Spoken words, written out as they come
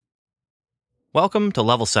Welcome to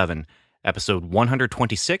Level 7, episode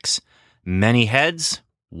 126, Many Heads,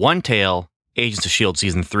 One Tail, Agents of S.H.I.E.L.D.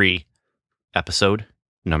 Season 3, episode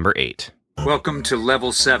number 8. Welcome to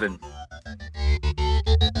Level 7,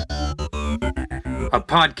 a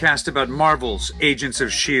podcast about Marvel's Agents of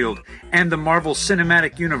S.H.I.E.L.D. and the Marvel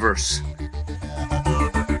Cinematic Universe.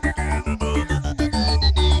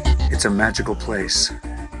 It's a magical place.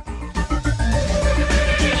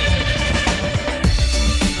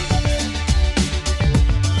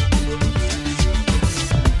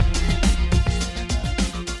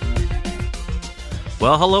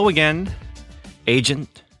 Well, hello again,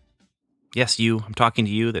 Agent. Yes, you. I'm talking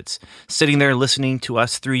to you that's sitting there listening to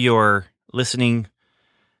us through your listening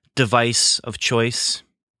device of choice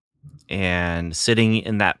and sitting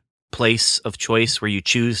in that place of choice where you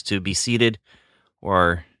choose to be seated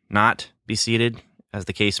or not be seated, as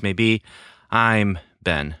the case may be. I'm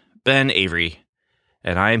Ben Avery,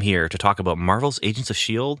 and I am here to talk about Marvel's Agents of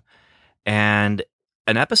S.H.I.E.L.D. and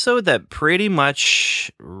an episode that pretty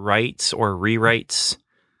much writes or rewrites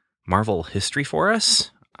Marvel history for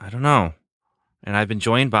us. I don't know. And I've been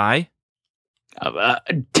joined by...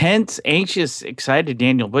 tense, anxious, excited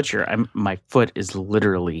Daniel Butcher. My foot is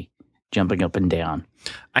literally jumping up and down.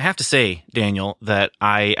 I have to say, Daniel, that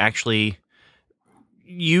I actually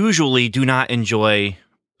usually do not enjoy,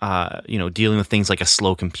 dealing with things like a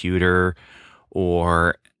slow computer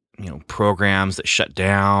or, programs that shut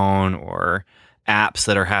down or apps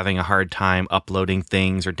that are having a hard time uploading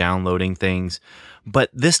things or downloading things. But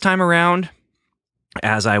this time around,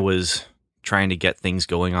 as I was trying to get things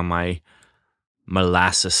going on my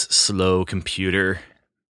molasses slow computer.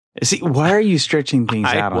 See, why are you stretching things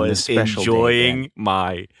out on this special day? I was enjoying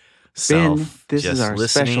myself. Ben, this is our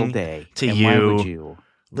special day. To and you.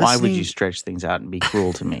 Why would you stretch things out and be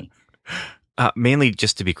cruel to me? Mainly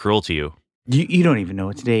just to be cruel to you. You don't even know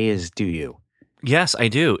what today is, do you? Yes, I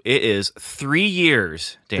do. It is 3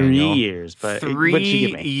 years, Daniel. 3 years. But 3 what'd you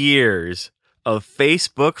give me? years of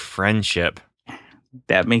Facebook friendship.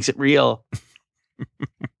 That makes it real.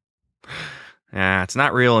 It's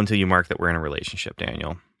not real until you mark that we're in a relationship,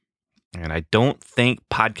 Daniel. And I don't think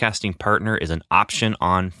podcasting partner is an option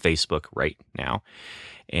on Facebook right now.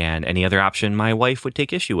 And any other option my wife would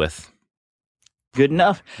take issue with. Good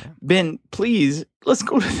enough. Yeah. Ben, please, let's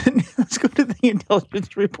go to the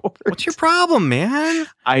intelligence report. What's your problem, man?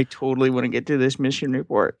 I totally want to get to this mission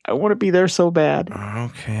report. I want to be there so bad.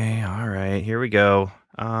 Okay, all right. Here we go.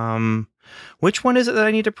 Which one is it that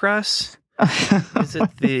I need to press? Is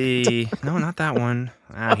it the... No, not that one.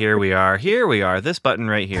 Here we are. Here we are. This button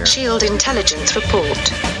right here. S.H.I.E.L.D. intelligence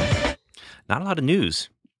report. Not a lot of news.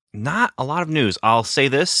 Not a lot of news. I'll say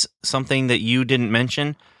this, something that you didn't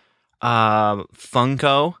mention.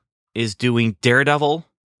 Funko is doing Daredevil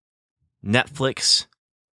Netflix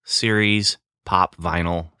series pop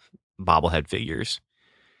vinyl bobblehead figures.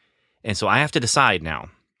 And so I have to decide now.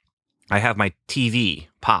 I have my TV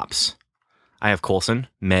pops. I have Coulson,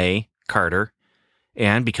 May, Carter,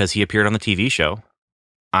 and because he appeared on the TV show,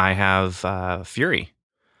 I have Fury.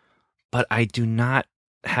 But I do not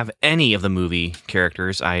have any of the movie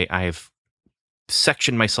characters. I've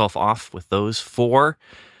sectioned myself off with those 4.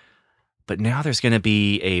 But now there's going to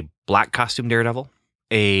be a black costume Daredevil,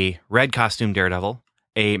 a red costume Daredevil,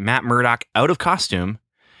 a Matt Murdock out of costume,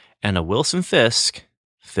 and a Wilson Fisk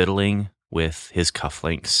fiddling with his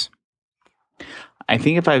cufflinks. I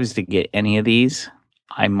think if I was to get any of these,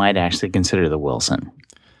 I might actually consider the Wilson.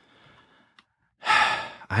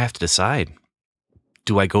 I have to decide.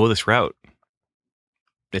 Do I go this route?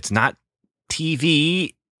 It's not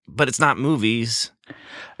TV, but it's not movies.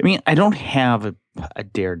 I mean, I don't have a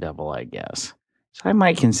Daredevil, I guess. So I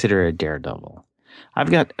might consider a Daredevil.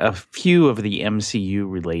 I've got a few of the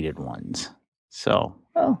MCU-related ones. So,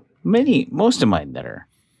 most of mine that are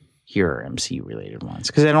here are MCU-related ones.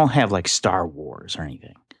 Because I don't have, like, Star Wars or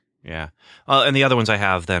anything. Yeah. And the other ones I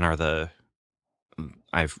have then are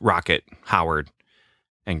I have Rocket, Howard,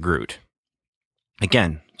 and Groot.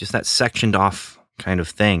 Again, just that sectioned off kind of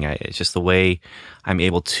thing. It's just the way I'm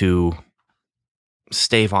able to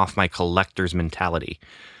stave off my collector's mentality.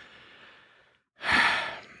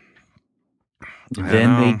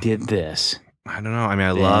 Then they did this. I don't know. I mean,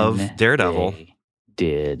 I love Daredevil. They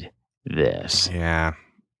did this. Yeah.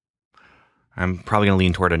 I'm probably going to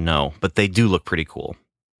lean toward a no, but they do look pretty cool.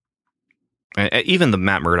 Even the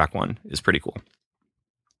Matt Murdock one is pretty cool.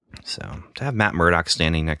 So to have Matt Murdock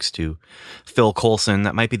standing next to Phil Coulson,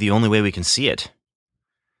 that might be the only way we can see it,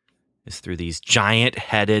 is through these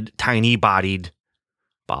giant-headed, tiny-bodied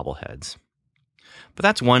bobbleheads. But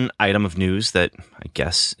that's one item of news that I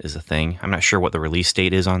guess is a thing. I'm not sure what the release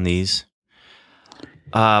date is on these.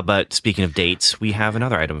 But speaking of dates, we have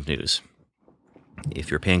another item of news.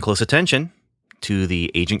 If you're paying close attention to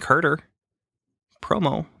the Agent Carter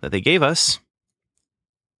promo that they gave us,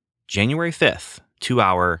 January 5th,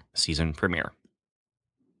 2-hour season premiere.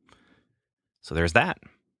 So there's that.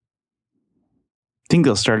 Think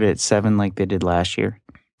they'll start it at 7 like they did last year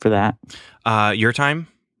for that. Your time?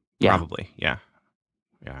 Yeah. Probably. Yeah.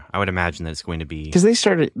 Yeah. I would imagine that it's going to be. Because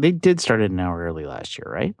they did start it an hour early last year,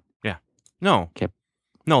 right? No. Okay.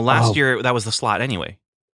 No, last year, that was the slot anyway.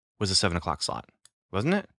 Was the 7 o'clock slot.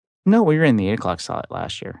 Wasn't it? No, we were in the 8 o'clock slot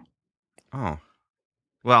last year. Oh.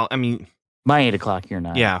 Well, I mean. My 8 o'clock, you're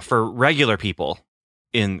not. Yeah, for regular people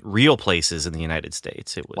in real places in the United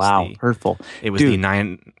States, it was hurtful. It was Dude. the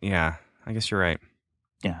 9. Yeah, I guess you're right.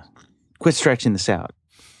 Yeah. Quit stretching this out.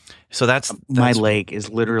 So that's my leg is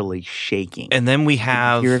literally shaking. And then we Can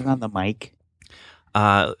have you hear it on the mic.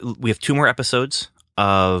 We have 2 more episodes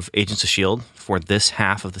of Agents of S.H.I.E.L.D. for this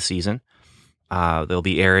half of the season. They'll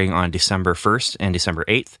be airing on December 1st and December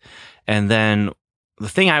 8th. And then the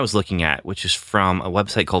thing I was looking at, which is from a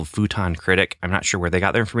website called Futon Critic. I'm not sure where they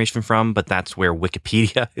got their information from, but that's where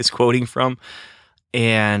Wikipedia is quoting from.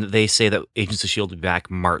 And they say that Agents of S.H.I.E.L.D. will be back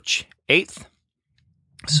March 8th.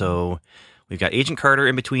 So we've got Agent Carter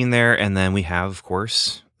in between there. And then we have, of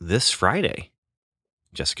course, this Friday,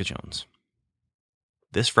 Jessica Jones.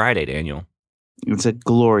 This Friday, Daniel. It's a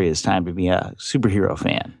glorious time to be a superhero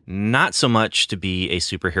fan. Not so much to be a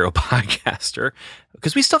superhero podcaster,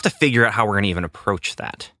 because we still have to figure out how we're going to even approach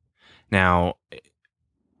that. Now,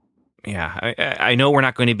 yeah, I know we're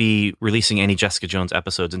not going to be releasing any Jessica Jones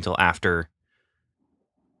episodes until after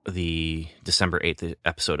the December 8th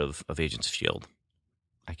episode of Agents of S.H.I.E.L.D.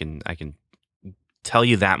 I can tell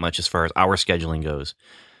you that much as far as our scheduling goes.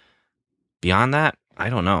 Beyond that, I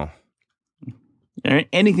don't know.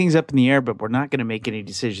 Anything's up in the air, but we're not going to make any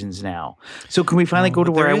decisions now. So can we finally go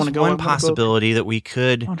to where I want to go? There is one possibility that we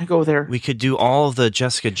could. I want to go there. We could do all of the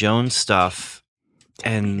Jessica Jones stuff,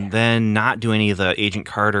 and then not do any of the Agent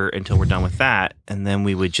Carter until we're done with that, and then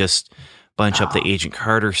we would just bunch up the Agent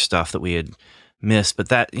Carter stuff that we had missed. But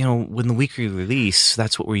that, when the weekly release,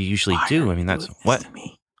 that's what we usually do. I mean, that's what.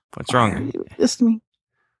 What's wrong? Listen to me,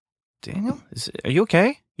 Daniel. Are you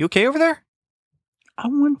okay? You okay over there? I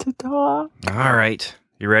want to talk. All right.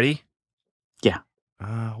 You ready? Yeah.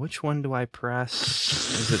 Which one do I press?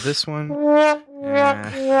 Is it this one?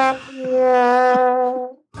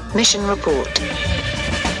 Mission report.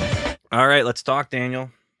 All right, let's talk, Daniel.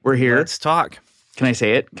 We're here. Let's talk. Can I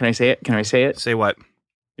say it? Can I say it? Can I say it? Say what?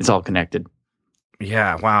 It's all connected.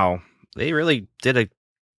 Yeah, wow. They really did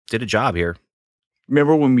a job here.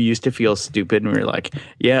 Remember when we used to feel stupid and we were like,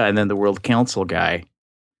 yeah, and then the World Council guy.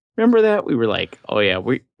 Remember that? We were like, oh yeah,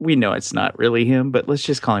 we know it's not really him, but let's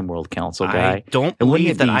just call him World Council guy. I don't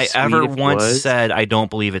believe that I ever once said I don't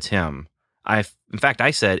believe it's him. In fact,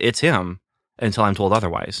 I said it's him until I'm told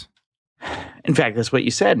otherwise. In fact, that's what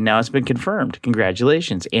you said. Now it's been confirmed.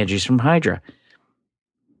 Congratulations. Angie's from Hydra.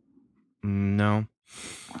 No.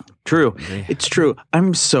 True. It's true.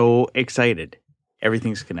 I'm so excited.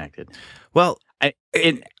 Everything's connected. Well,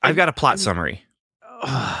 I've got a plot summary.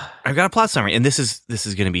 I've got a plot summary, and this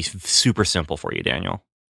is going to be super simple for you, Daniel.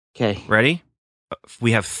 Okay. Ready?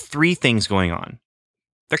 We have 3 things going on.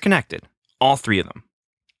 They're connected. All 3 of them.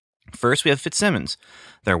 First, we have Fitzsimmons.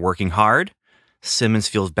 They're working hard. Simmons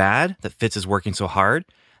feels bad that Fitz is working so hard.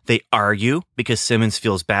 They argue because Simmons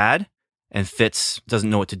feels bad, and Fitz doesn't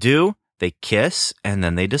know what to do. They kiss, and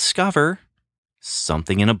then they discover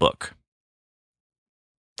something in a book.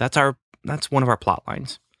 That's one of our plot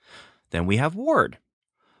lines. Then we have Ward.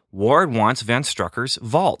 Ward wants Van Strucker's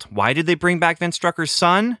vault. Why did they bring back Van Strucker's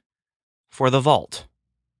son? For the vault.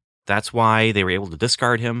 That's why they were able to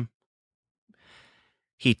discard him.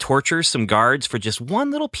 He tortures some guards for just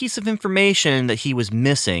one little piece of information that he was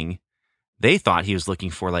missing. They thought he was looking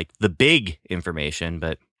for the big information,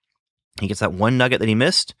 but he gets that one nugget that he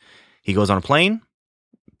missed. He goes on a plane.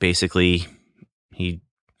 Basically, he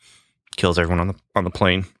kills everyone on the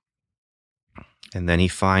plane. And then he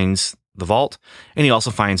finds the vault, and he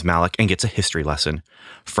also finds Malik and gets a history lesson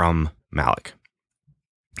from Malik.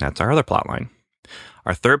 That's our other plot line.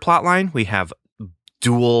 Our third plot line, we have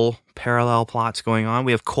dual parallel plots going on.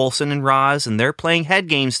 We have Coulson and Roz, and they're playing head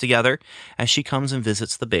games together as she comes and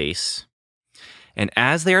visits the base. And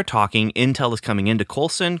as they are talking, intel is coming into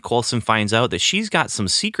Coulson. Coulson finds out that she's got some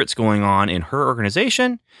secrets going on in her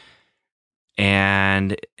organization.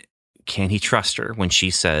 And can he trust her when she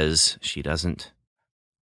says she doesn't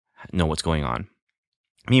know what's going on?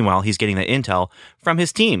 Meanwhile, he's getting that intel from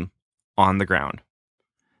his team on the ground.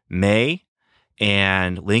 May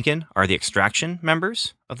and Lincoln are the extraction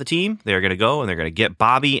members of the team. They're going to go and they're going to get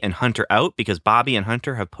Bobby and Hunter out because Bobby and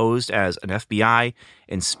Hunter have posed as an FBI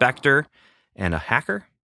inspector and a hacker.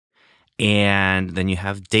 And then you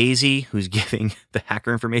have Daisy, who's giving the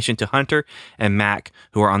hacker information to Hunter, and Mac,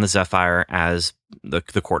 who are on the Zephyr as the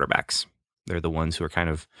quarterbacks. They're the ones who are kind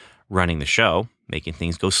of running the show, making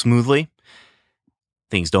things go smoothly.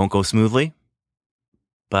 Things don't go smoothly.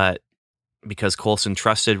 But because Coulson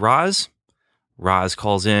trusted Roz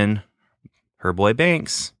calls in her boy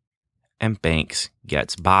Banks, and Banks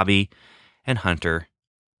gets Bobby and Hunter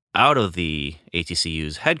out of the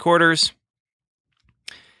ATCU's headquarters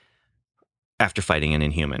after fighting an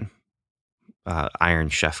Inhuman. Iron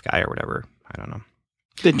Chef guy or whatever. I don't know.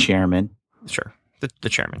 The chairman. Sure. The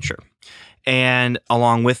chairman, sure. And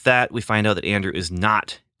along with that, we find out that Andrew is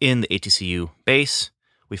not in the ATCU base.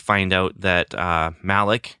 We find out that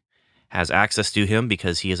Malik has access to him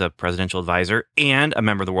because he is a presidential advisor and a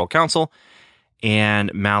member of the World Council.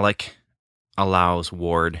 And Malik allows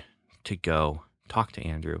Ward to go talk to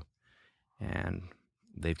Andrew. And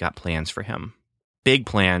they've got plans for him. Big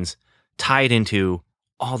plans tied into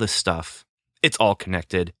all this stuff. It's all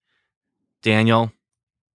connected. Daniel,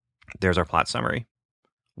 there's our plot summary.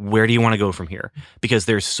 Where do you want to go from here? Because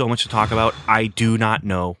there's so much to talk about. I do not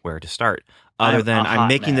know where to start. Other than I'm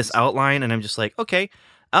making this outline and I'm just like, okay,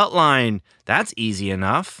 outline, that's easy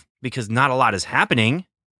enough because not a lot is happening.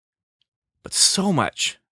 But so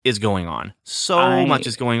much is going on. So much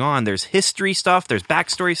is going on. There's history stuff. There's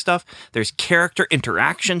backstory stuff. There's character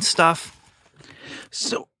interaction stuff.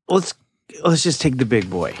 So let's just take the big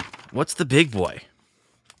boy. What's the big boy?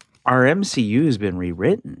 Our MCU has been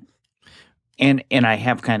rewritten. And I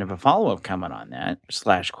have kind of a follow-up comment on that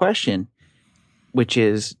 / question, which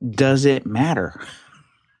is, does it matter?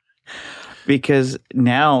 Because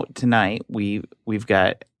now tonight we've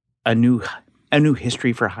got a new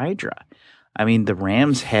history for Hydra. I mean, the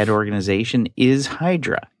Ram's Head organization is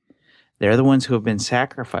Hydra. They're the ones who have been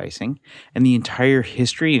sacrificing, and the entire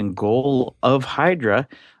history and goal of Hydra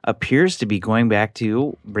appears to be going back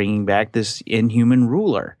to bringing back this Inhuman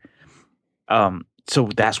ruler. So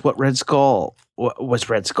that's what Red Skull was.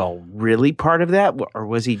 Red Skull really part of that, or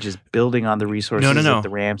was he just building on the resources that the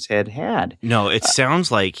Ram's Head had? No, it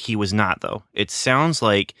sounds like he was not, though. It sounds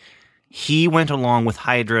like he went along with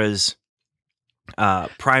Hydra's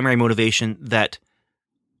primary motivation that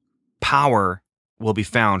power will be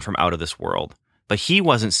found from out of this world, but he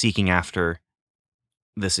wasn't seeking after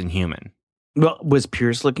this Inhuman. Well, was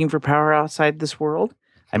Pierce looking for power outside this world?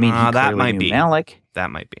 I mean, he that might be Malik.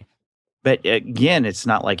 That might be. But again, it's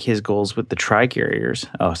not like his goals with the Tri-Carriers.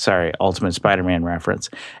 Oh, sorry, Ultimate Spider-Man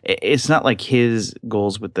reference. It's not like his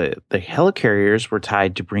goals with the Helicarriers were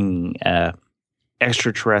tied to bringing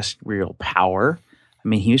extraterrestrial power. I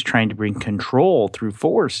mean, he was trying to bring control through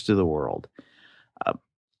force to the world.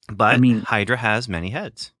 But I mean, Hydra has many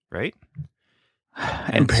heads, right?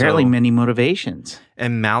 And apparently many motivations.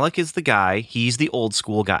 And Malik is the guy. He's the old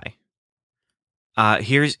school guy.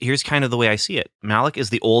 Here's kind of the way I see it. Malik is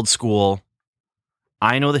the old school.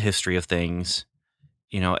 I know the history of things,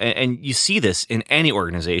 and you see this in any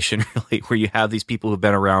organization, really, where you have these people who've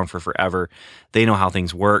been around for forever. They know how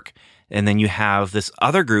things work. And then you have this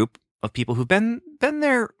other group of people who've been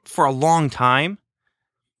there for a long time,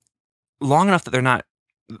 long enough that they're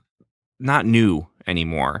not new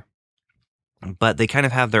anymore, but they kind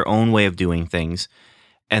of have their own way of doing things.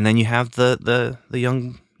 And then you have the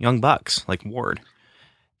young bucks like Ward.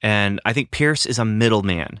 And I think Pierce is a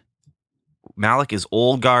middleman. Malik is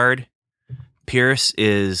old guard. Pierce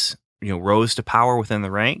is, rose to power within the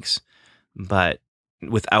ranks, but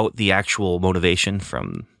without the actual motivation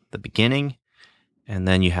from the beginning. And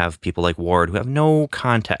then you have people like Ward who have no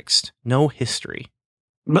context, no history.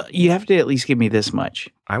 But you have to at least give me this much.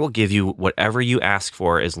 I will give you whatever you ask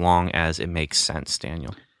for as long as it makes sense,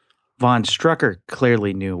 Daniel. Von Strucker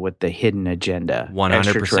clearly knew what the hidden agenda,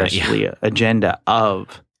 100% agenda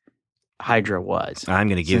of Hydra was. I'm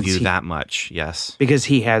going to give you that much, yes. Because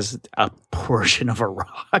he has a portion of a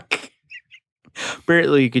rock.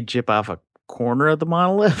 Apparently you could chip off a corner of the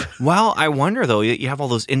monolith. Well, I wonder, though, you have all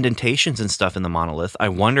those indentations and stuff in the monolith. I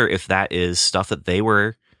wonder if that is stuff that they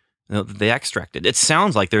extracted. It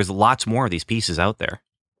sounds like there's lots more of these pieces out there.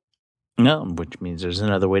 No, which means there's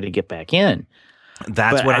another way to get back in.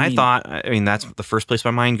 That's what I thought. I mean, that's the first place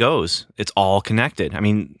my mind goes. It's all connected. I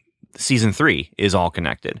mean, season 3 is all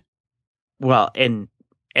connected. Well, and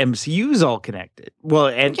MCU's all connected. Well,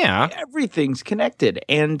 and everything's connected.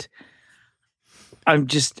 And I'm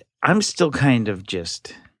still kind of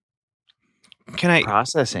just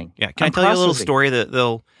processing. Yeah. Can I tell you a little story that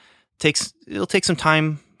it'll take some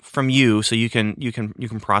time from you so you can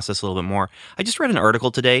process a little bit more. I just read an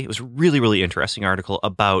article today. It was a really, really interesting article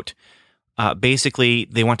about basically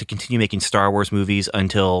they want to continue making Star Wars movies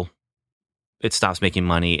until it stops making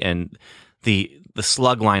money. And the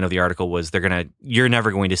slug line of the article was you're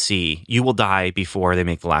never going to see, you will die before they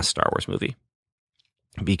make the last Star Wars movie.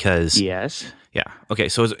 Because Yes. yeah. Okay.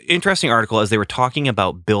 So it was an interesting article as they were talking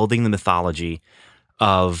about building the mythology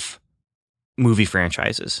of movie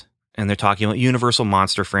franchises. And they're talking about Universal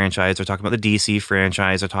Monster franchise. They're talking about the DC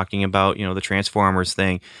franchise. They're talking about, the Transformers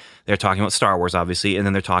thing. They're talking about Star Wars, obviously. And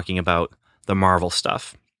then they're talking about the Marvel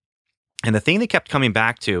stuff. And the thing they kept coming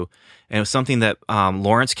back to, and it was something that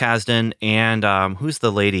Lawrence Kasdan and who's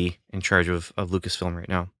the lady in charge of Lucasfilm right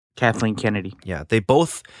now? Kathleen Kennedy. Yeah. They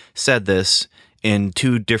both said this in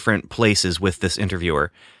two different places with this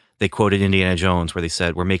interviewer. They quoted Indiana Jones where they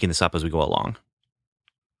said, "We're making this up as we go along.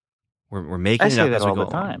 We're making it up as we go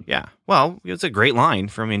along." time. Yeah. Well, it's a great line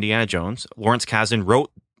from Indiana Jones. Lawrence Kasdan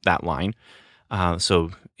wrote that line.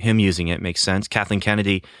 So him using it makes sense. Kathleen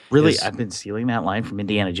Kennedy. Really? I've been stealing that line from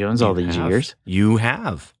Indiana Jones all these years? You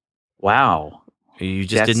have. Wow. You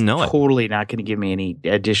just didn't know it. Totally not going to give me any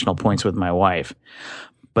additional points with my wife.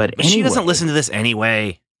 But anyway, she doesn't listen to this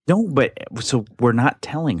anyway. No, but so we're not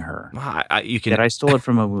telling her that I stole it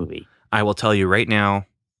from a movie. I will tell you right now,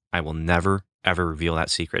 I will never, ever reveal that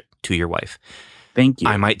secret to your wife. Thank you.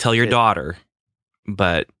 I might tell your daughter,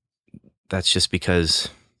 but that's just because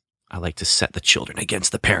I like to set the children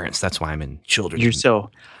against the parents. That's why I'm in children's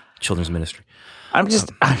ministry.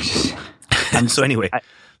 So anyway,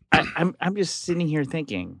 I'm just sitting here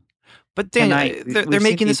thinking. But Dan, they're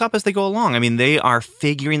making this up as they go along. I mean, they are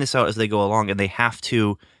figuring this out as they go along, and they have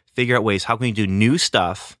to figure out ways. How can we do new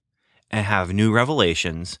stuff and have new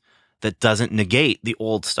revelations that doesn't negate the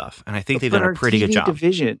old stuff? And I think they've done a pretty good job.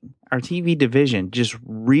 Our TV division just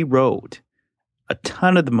rewrote a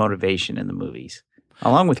ton of the motivation in the movies,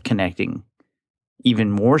 along with connecting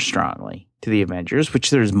even more strongly to the Avengers, which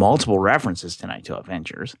there's multiple references tonight to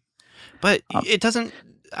Avengers. But it doesn't.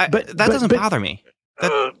 That doesn't bother me.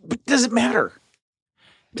 But does it matter?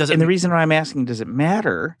 And the reason why I'm asking, does it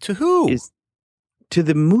matter to who? Is to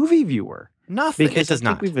the movie viewer. Nothing. Because it does I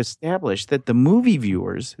think not. We've established that the movie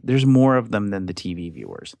viewers, there's more of them than the TV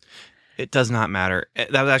viewers. It does not matter.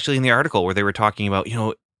 That was actually in the article where they were talking about,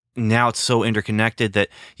 now it's so interconnected that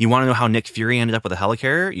you want to know how Nick Fury ended up with a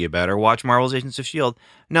helicarrier? You better watch Marvel's Agents of S.H.I.E.L.D.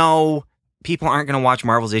 No, people aren't going to watch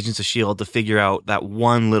Marvel's Agents of S.H.I.E.L.D. to figure out that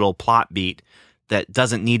one little plot beat that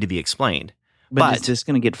doesn't need to be explained. But is this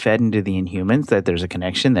going to get fed into the Inhumans, that there's a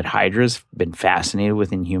connection, that Hydra's been fascinated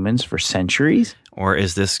with Inhumans for centuries? Or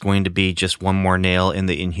is this going to be just one more nail in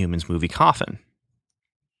the Inhumans movie coffin?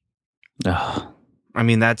 Oh. I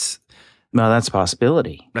mean, that's a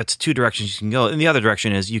possibility. That's two directions you can go. And the other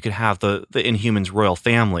direction is you could have the Inhumans royal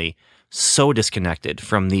family so disconnected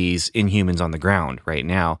from these Inhumans on the ground right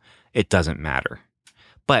now, it doesn't matter.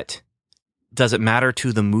 But does it matter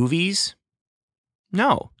to the movies?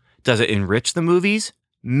 No. Does it enrich the movies?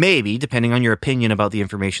 Maybe, depending on your opinion about the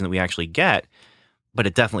information that we actually get. But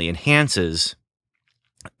it definitely enhances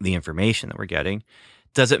the information that we're getting.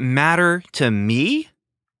 Does it matter to me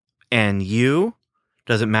and you?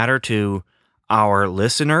 Does it matter to our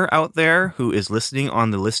listener out there who is listening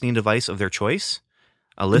on the listening device of their choice?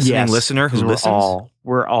 A listening listener who listens?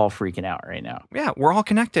 We're all freaking out right now. Yeah, we're all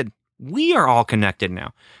connected. We are all connected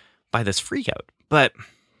now by this freak out. But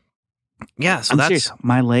yeah, so I'm serious.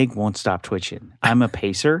 My leg won't stop twitching. I'm a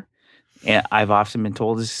pacer. And I've often been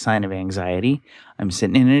told it's a sign of anxiety. I'm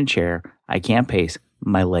sitting in a chair. I can't pace.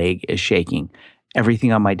 My leg is shaking.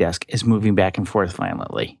 Everything on my desk is moving back and forth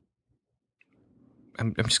violently.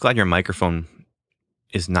 I'm just glad your microphone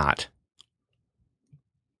is not.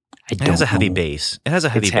 It has a heavy bass. It has a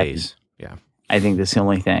heavy bass. Yeah. I think that's the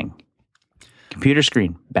only thing. Computer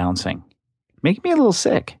screen bouncing. Making me a little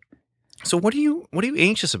sick. So what are you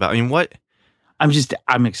anxious about? I mean, what? I'm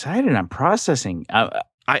excited. I'm processing. I'm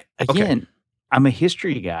a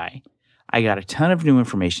history guy. I got a ton of new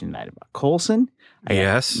information tonight about Coulson. I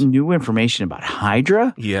got new information about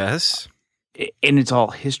Hydra. Yes. And it's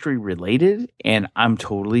all history related. And I'm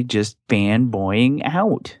totally just fanboying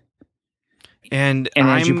out. And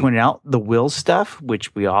as you pointed out, the Will stuff,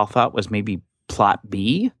 which we all thought was maybe plot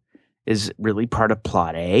B, is really part of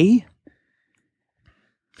plot A.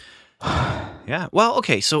 Yeah. Well,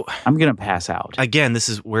 okay. So I'm gonna pass out again. This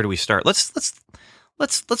is where do we start? Let's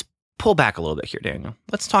pull back a little bit here, Daniel.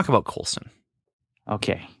 Let's talk about Coulson.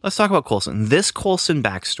 Okay. Let's talk about Coulson. This Coulson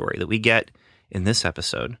backstory that we get in this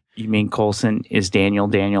episode. You mean Coulson is Daniel?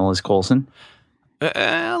 Daniel is Coulson?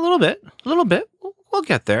 A little bit. We'll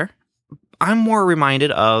get there. I'm more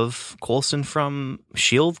reminded of Coulson from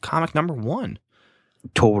Shield comic #1.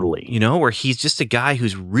 Totally. You know, where he's just a guy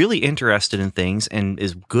who's really interested in things and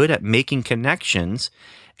is good at making connections.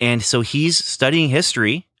 And so he's studying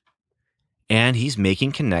history and he's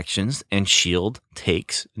making connections, and Shield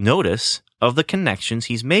takes notice of the connections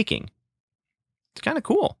he's making. It's kind of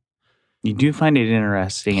cool. You do find it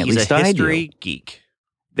interesting, at He's least a I history do, geek.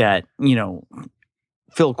 that,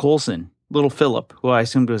 Phil Coulson, little Philip, who I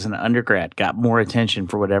assumed was an undergrad, got more attention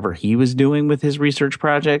for whatever he was doing with his research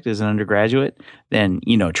project as an undergraduate than,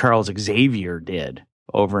 Charles Xavier did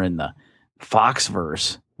over in the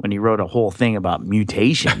Foxverse when he wrote a whole thing about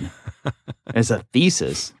mutation as a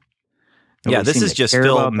thesis. Yeah, Nobody this seemed is to just care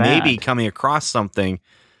Phil about maybe that. coming across something.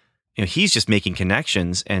 He's just making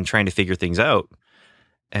connections and trying to figure things out.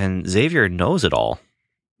 And Xavier knows it all,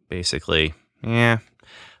 basically. Yeah,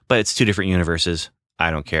 but it's two different universes. I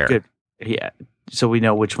don't care. Good. Yeah. So we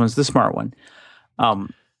know which one's the smart one,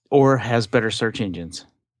 or has better search engines.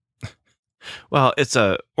 Well, it's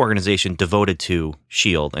a organization devoted to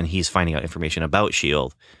S.H.I.E.L.D., and he's finding out information about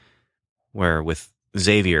S.H.I.E.L.D., where with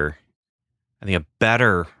Xavier, I think a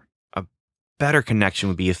better connection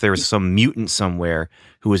would be if there was some mutant somewhere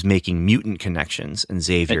who was making mutant connections, and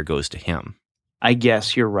Xavier goes to him. I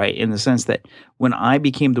guess you're right in the sense that when I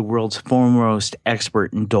became the world's foremost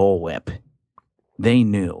expert in Dole Whip, they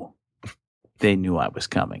knew I was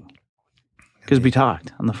coming because we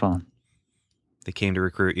talked on the phone. They came to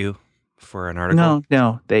recruit you for an article?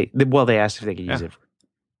 No. They asked if they could use it for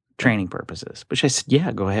training purposes, which I said,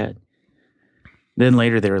 yeah, go ahead. Then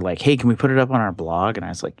later they were like, hey, can we put it up on our blog? And I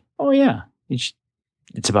was like, oh yeah, it's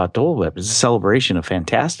about Dole Whip. It's a celebration of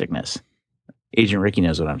fantasticness. Agent Ricky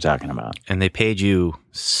knows what I'm talking about. And they paid you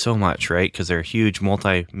so much, right? Because they're a huge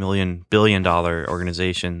multi-billion-dollar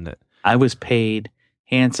organization that I was paid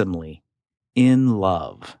handsomely in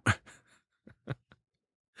love.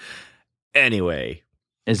 Anyway,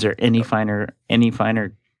 Is there any finer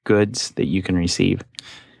goods that you can receive?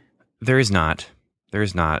 there is not.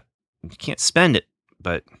 You can't spend it,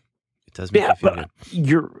 but it does make you feel good.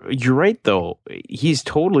 You're right though. He's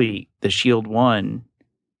totally the Shield One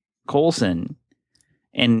Coulson,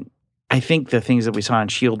 and I think the things that we saw in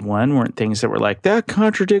Shield One weren't things that were like that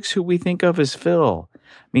contradicts who we think of as Phil.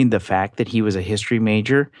 I mean, the fact that he was a history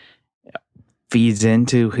major feeds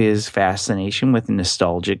into his fascination with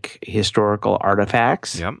nostalgic historical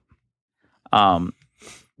artifacts. Yep.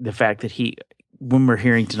 The fact that when we're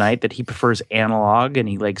hearing tonight that he prefers analog and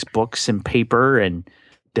he likes books and paper and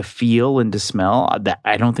to feel and to smell, that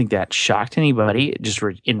I don't think that shocked anybody. It just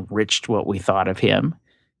enriched what we thought of him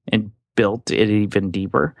and built it even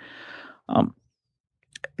deeper.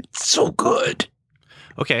 It's so good.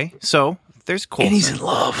 Okay, so there's Coulson. And he's in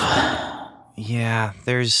love. Yeah,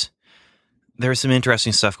 there's some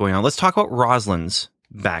interesting stuff going on. Let's talk about Rosalind's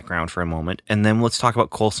background for a moment, and then let's talk about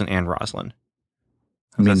Coulson and Rosalind.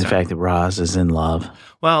 I mean, the fact that Roz is in love.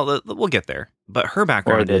 Well, we'll get there. But her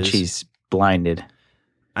background Or that is... she's blinded.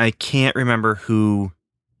 I can't remember who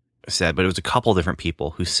said, but it was a couple different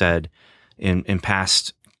people who said in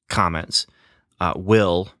past comments,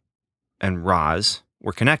 Will and Roz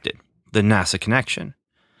were connected. The NASA connection.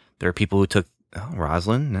 There are people who took...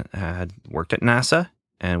 Rosalind had worked at NASA,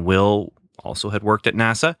 and Will also had worked at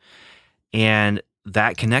NASA. And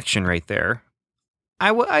that connection right there,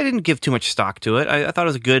 I didn't give too much stock to it. I thought it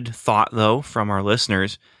was a good thought, though, from our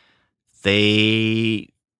listeners. They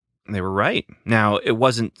were right. Now, it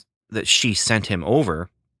wasn't that she sent him over,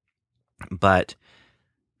 but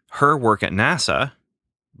her work at NASA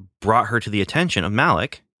brought her to the attention of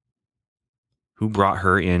Malik, who brought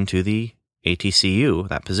her into the ATCU,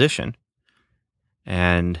 that position,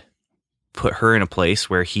 and put her in a place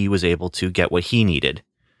where he was able to get what he needed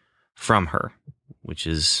from her, which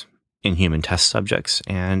is inhuman test subjects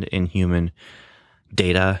and inhuman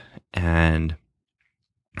data and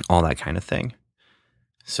all that kind of thing.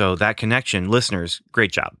 So that connection, listeners,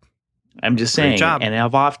 great job. I'm just Great saying, job. and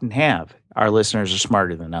I've often have. Our listeners are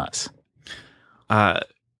smarter than us.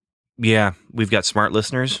 Yeah, we've got smart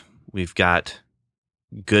listeners. We've got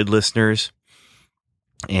good listeners.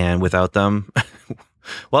 And without them,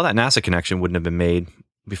 well, that NASA connection wouldn't have been made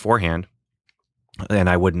beforehand. And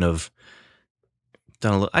I wouldn't have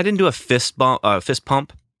done I didn't do a fist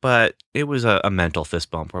pump, but it was a mental fist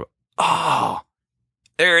bump. Where, oh,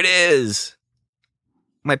 there it is.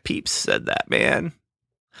 My peeps said that, man.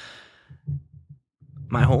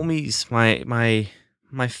 My homies,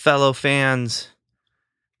 my fellow fans,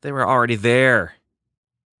 they were already there.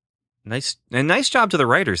 Nice job to the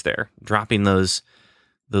writers there, dropping those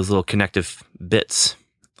little connective bits,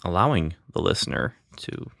 allowing the listener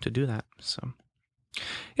to do that. So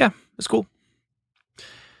Yeah, it's cool.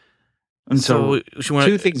 And so she wanna-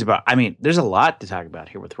 two things about, I mean, there's a lot to talk about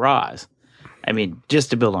here with Roz. I mean,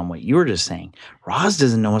 just to build on what you were just saying, Roz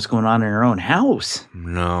doesn't know what's going on in her own house.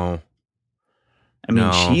 No. I mean,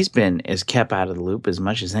 No. she's been as kept out of the loop as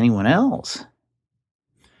much as anyone else.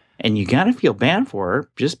 And you got to feel bad for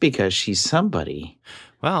her just because she's somebody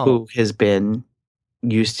Well, who has been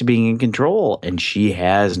used to being in control, and she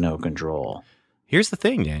has no control. here's the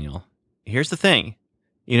thing, Daniel. Here's the thing.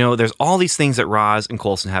 You know, there's all these things that Roz and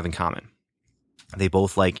Coulson have in common. They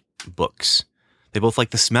both like books. They both like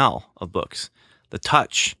the smell of books, the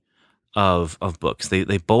touch of books. They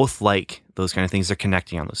both like those kind of things. They're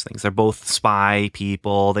connecting on those things. They're both spy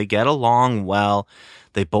people. They get along well.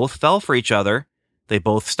 They both fell for each other. They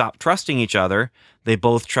both stopped trusting each other. They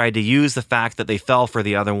both tried to use the fact that they fell for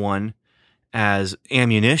the other one as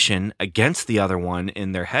ammunition against the other one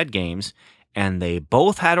in their head games. And they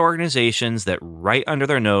both had organizations that right under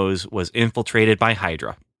their nose was infiltrated by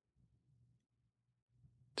Hydra.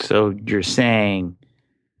 So you're saying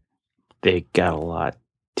they got a lot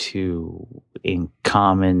in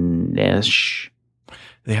common-ish?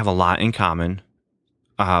 They have a lot in common.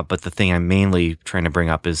 But the thing I'm mainly trying to bring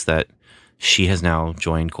up is that she has now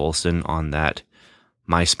joined Coulson on that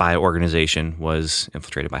my spy organization was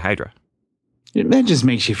infiltrated by Hydra. That just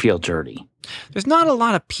makes you feel dirty. There's not a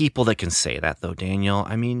lot of people that can say that, though, Daniel.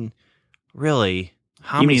 I mean, really,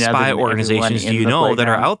 how You many mean other spy than organizations everyone do you in the know that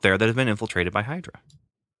are playground? out there that have been infiltrated by Hydra?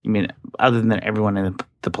 You mean other than everyone in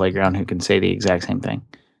the playground who can say the exact same thing?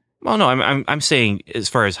 Well, no, I'm saying as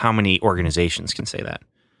far as how many organizations can say that.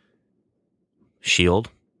 SHIELD,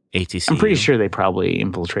 ATC. I'm pretty sure they probably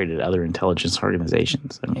infiltrated other intelligence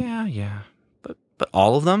organizations. I mean, Yeah. But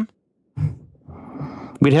all of them?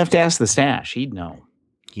 we'd have to ask the Stash. He'd know.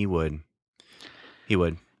 He would.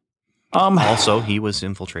 Also, he was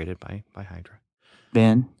infiltrated by Hydra.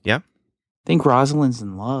 Ben? Yeah? I think Rosalind's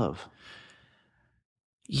in love.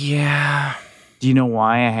 Yeah, Do you know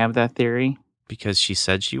why I have that theory? because she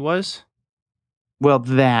said she was. Well,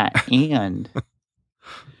 that and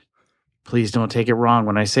please don't take it wrong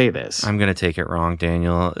when I say this. I'm going to take it wrong,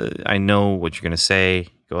 Daniel. I know what you're going to say.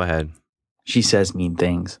 Go ahead. She says mean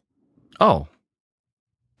things. Oh,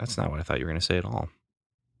 that's not what I thought you were going to say at all.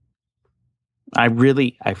 I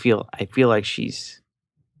feel like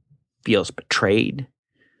feels betrayed,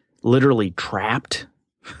 literally trapped,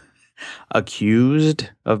 accused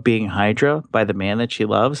of being Hydra by the man that she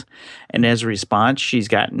loves. And as a response, she's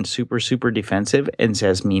gotten super, super defensive and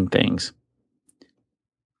says mean things.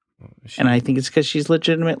 And I think it's because she's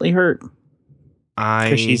legitimately hurt.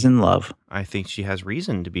 Because she's in love. I think she has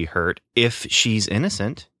reason to be hurt if she's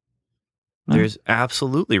innocent. There's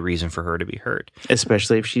absolutely reason for her to be hurt.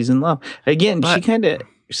 Especially if she's in love. Again, she But- kind of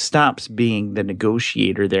stops being the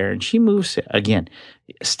negotiator there. And she moves, again,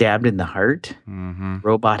 stabbed in the heart, Mm-hmm.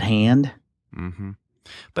 robot hand. Mm-hmm.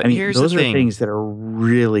 But I mean, here's those the are thing. things that are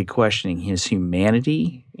really questioning his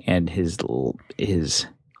humanity and his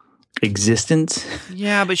existence.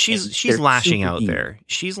 Yeah, but she's they're lashing super out deep. there.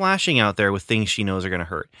 She's lashing out there with things she knows are going to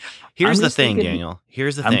hurt. Here's I'm the just thing, thinking- Daniel.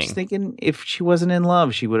 Here's the I'm thing. just thinking if she wasn't in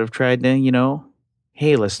love, she would have tried to,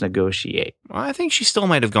 hey, let's negotiate. Well, I think she still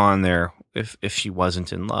might have gone there if she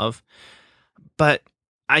wasn't in love. But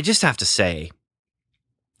I just have to say,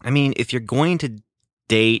 I mean, if you're going to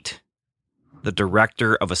date the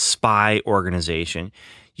director of a spy organization,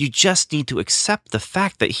 you just need to accept the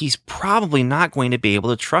fact that he's probably not going to be able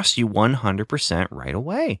to trust you 100% right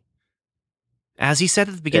away. As he said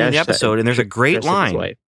at the beginning of the Dash episode, and there's a great trusted his line.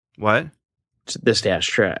 wife. What? The Stash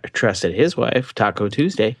trusted his wife, Taco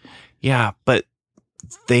Tuesday. Yeah, but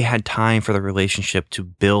they had time for the relationship to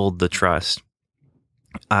build the trust.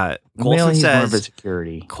 Coulson he's more of a says,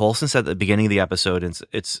 security. Coulson said at the beginning of the episode, and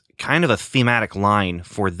it's kind of a thematic line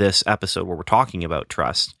for this episode where we're talking about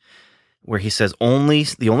trust, where he says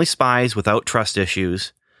the only spies without trust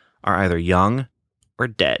issues are either young or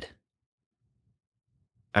dead.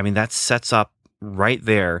 I mean, that sets up right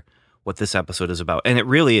there what this episode is about. And it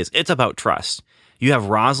really is. It's about trust. You have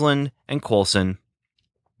Rosalind and Coulson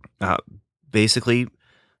basically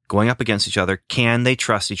going up against each other. Can they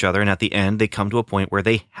trust each other? And at the end, they come to a point where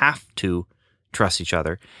they have to trust each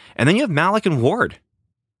other. And then you have Malik and Ward.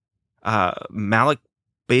 Malik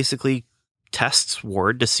basically tests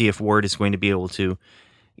Ward to see if Ward is going to be able to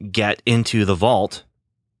get into the vault.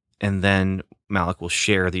 And then Malik will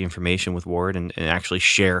share the information with Ward and actually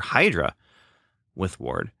share Hydra with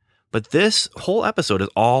Ward. But this whole episode is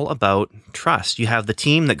all about trust. You have the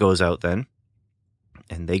team that goes out then,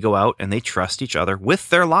 and they go out and they trust each other with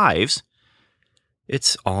their lives.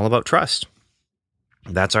 It's all about trust.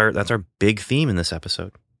 That's our big theme in this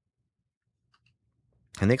episode.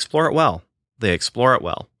 And they explore it well. They explore it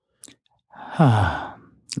well.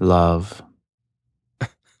 Love.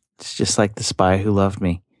 It's just like The Spy Who Loved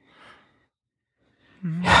Me.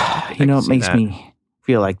 You know, it makes me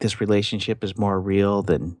feel like this relationship is more real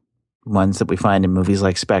than ones that we find in movies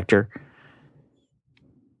like Spectre.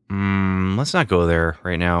 Let's not go there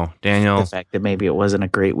right now, Daniel. The fact that maybe it wasn't a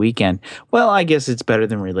great weekend. Well, I guess it's better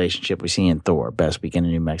than relationship we see in Thor, best weekend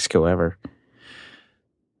in New Mexico ever.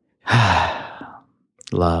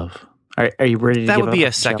 Love. Are you ready to That give would be up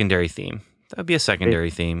a secondary theme. That would be a secondary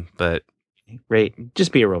theme, but... Right.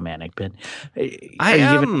 Just be a romantic, Ben. Are you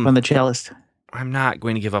am. giving up on the cellist? I'm not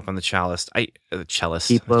going to give up on the cellist. The cellist.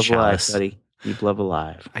 Keep love alive, cellist. buddy. Keep love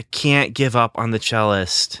alive. I can't give up on the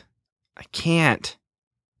cellist. I can't.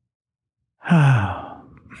 All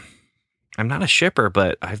I'm not a shipper,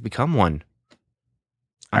 but I've become one.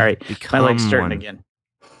 right. My leg's starting one. again.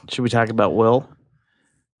 Should we talk about Will?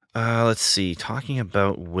 Let's see. Talking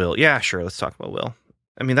about Will. Yeah, sure. Let's talk about Will.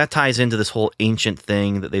 I mean, that ties into this whole ancient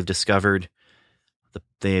thing that they've discovered.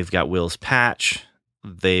 They've got Will's patch.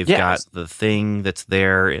 They've got the thing that's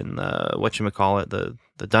there in the, whatchamacallit,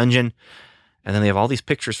 the dungeon. And then they have all these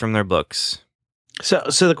pictures from their books. So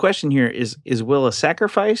the question here is Will a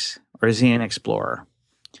sacrifice or is he an explorer?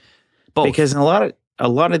 Both. Because in a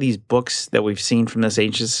lot of these books that we've seen from this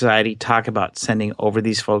ancient society talk about sending over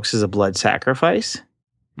these folks as a blood sacrifice.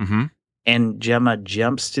 Mm-hmm. And Gemma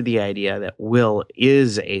jumps to the idea that Will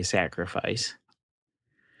is a sacrifice.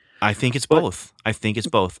 I think it's both. I think it's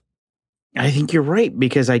both. I think you're right,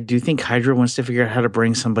 because I do think Hydra wants to figure out how to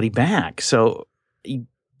bring somebody back. So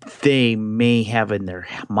they may have in their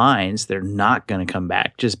minds they're not going to come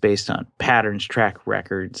back just based on patterns, track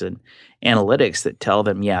records, and analytics that tell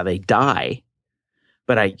them, yeah, they die.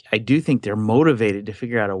 But I do think they're motivated to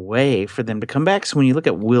figure out a way for them to come back. So when you look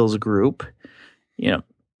at Will's group,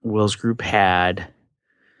 Will's group had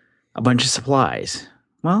a bunch of supplies.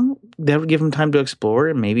 Well, that would give them time to explore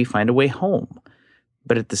and maybe find a way home.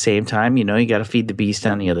 But at the same time, you got to feed the beast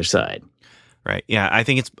on the other side. Right. Yeah, I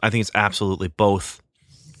think it's absolutely both.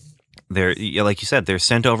 They're, like you said, they're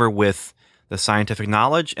sent over with the scientific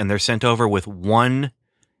knowledge, and they're sent over with one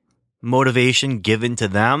motivation given to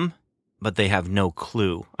them, but they have no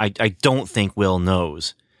clue. I don't think Will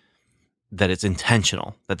knows that it's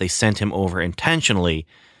intentional, that they sent him over intentionally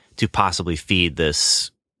to possibly feed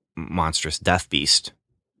this monstrous death beast.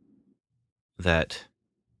 That,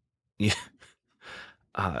 you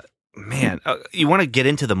want to get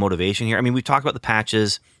into the motivation here? I mean, we've talked about the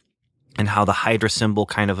patches and how the Hydra symbol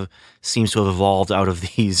kind of seems to have evolved out of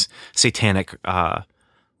these satanic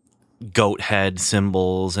goat head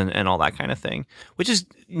symbols and all that kind of thing, which is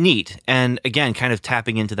neat. And again, kind of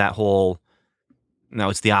tapping into that whole, no,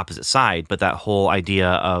 it's the opposite side, but that whole idea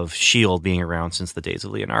of S.H.I.E.L.D. being around since the days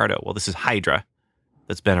of Leonardo. Well, this is Hydra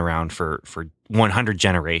that's been around for 100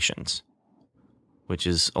 generations, which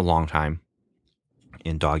is a long time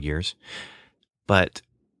in dog years. But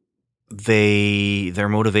their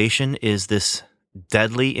motivation is this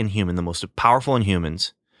deadly inhuman, the most powerful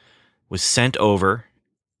Inhumans, was sent over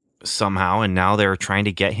somehow, and now they're trying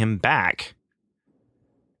to get him back.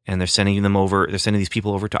 And they're sending these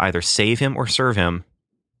people over to either save him or serve him.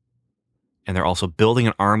 And they're also building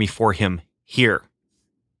an army for him here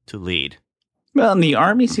to lead. Well, and the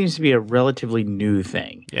army seems to be a relatively new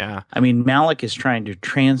thing. Yeah. I mean, Malik is trying to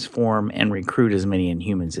transform and recruit as many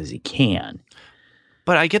Inhumans as he can.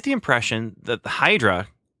 But I get the impression that the Hydra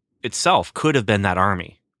itself could have been that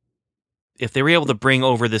army. If they were able to bring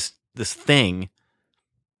over this thing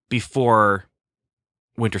before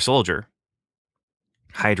Winter Soldier,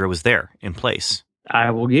 Hydra was there in place.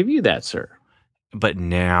 I will give you that, sir. But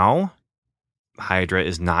now Hydra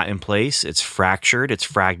is not in place. It's fractured. It's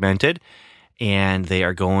fragmented. And they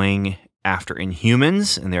are going after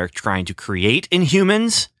Inhumans, and they're trying to create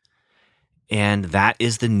Inhumans. And that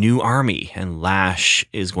is the new army. And Lash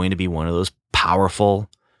is going to be one of those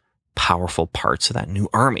powerful, powerful parts of that new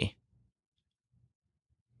army.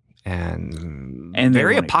 And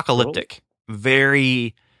very apocalyptic.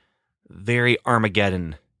 Very, very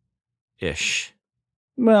Armageddon-ish.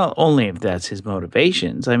 Well, only if that's his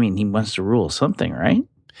motivations. I mean, he wants to rule something, right?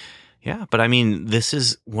 Yeah, but I mean, this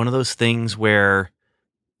is one of those things where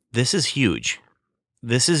this is huge.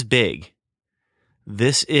 This is big.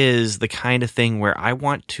 This is the kind of thing where I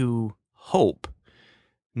want to hope,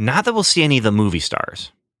 not that we'll see any of the movie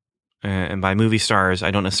stars. And by movie stars, I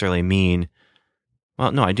don't necessarily mean,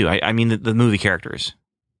 well, no, I do. I mean the movie characters.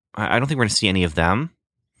 I don't think we're going to see any of them,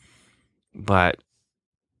 but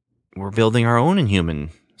we're building our own Inhuman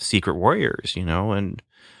secret warriors, and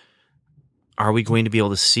are we going to be able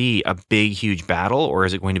to see a big, huge battle, or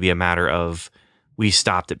is it going to be a matter of we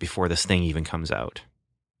stopped it before this thing even comes out.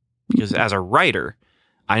 Because as a writer,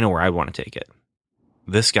 I know where I want to take it.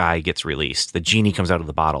 This guy gets released. The genie comes out of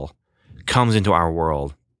the bottle, comes into our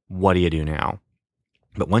world. What do you do now?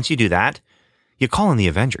 But once you do that, you call in the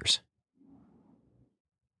Avengers.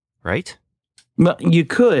 Right? Well, you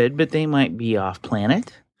could, but they might be off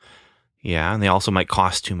planet. Yeah, and they also might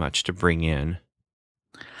cost too much to bring in.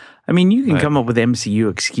 I mean, you can But- come up with MCU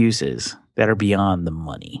excuses that are beyond the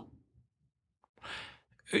money.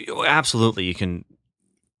 Absolutely, you can.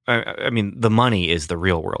 I mean, the money is the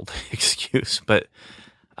real world excuse, but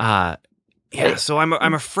yeah. So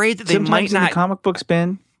I'm afraid that they Sometimes might in not. the comic books,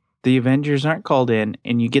 Ben, the Avengers aren't called in,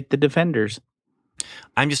 and you get the Defenders.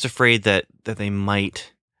 I'm just afraid that they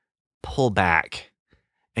might pull back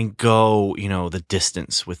and go, the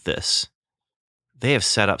distance with this. They have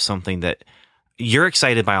set up something that you're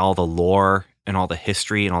excited by, all the lore and all the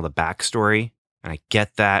history and all the backstory, and I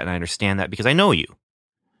get that and I understand that because I know you.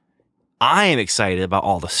 I am excited about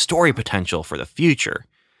all the story potential for the future,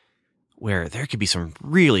 where there could be some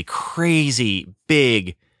really crazy,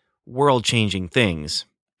 big, world-changing things.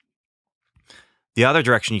 The other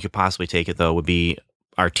direction you could possibly take it, though, would be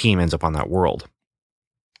our team ends up on that world.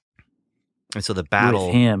 And so the battle...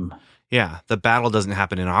 With him. Yeah, the battle doesn't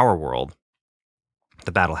happen in our world.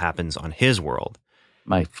 The battle happens on his world.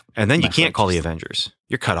 And then you my can't foot call the just- Avengers.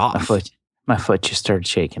 You're cut off. My foot just started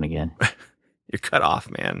shaking again. You're cut off,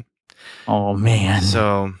 man. Oh, man.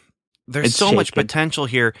 So there's It's so much shaking. potential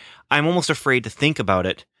here. I'm almost afraid to think about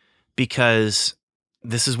it because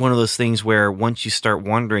this is one of those things where once you start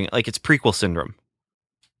wondering, like it's prequel syndrome.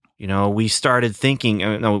 We started thinking,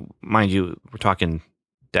 no, mind you, we're talking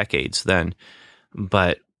decades then,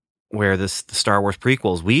 but where the Star Wars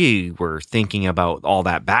prequels, we were thinking about all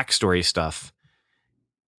that backstory stuff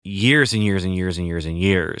years and years and years and years and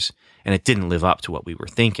years, and it didn't live up to what we were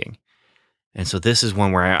thinking. And so this is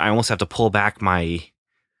one where I almost have to pull back my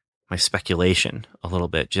speculation a little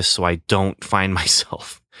bit just so I don't find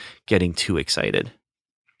myself getting too excited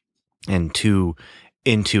and too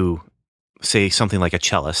into, say, something like a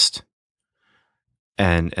cellist.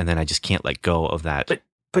 And then I just can't let go of that.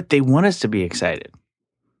 But they want us to be excited.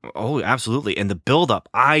 Oh, absolutely. And the buildup,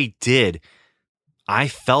 I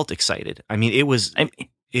felt excited. I mean, it was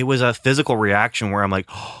a physical reaction where I'm like,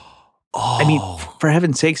 oh. I mean, for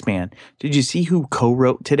heaven's sakes, man, did you see who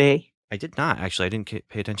co-wrote today? I did not. Actually, I didn't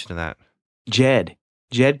pay attention to that. Jed.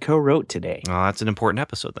 Jed co-wrote today. Oh, that's an important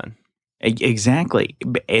episode then. Exactly.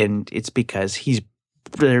 And it's because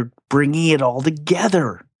they're bringing it all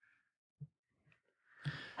together.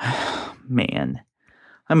 Man,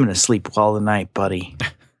 I'm going to sleep well tonight, buddy.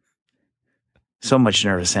 So much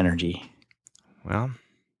nervous energy. Well,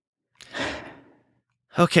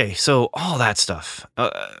 okay, so all that stuff,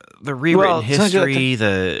 the rewritten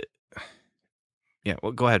history,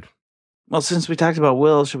 well, go ahead. Well, since we talked about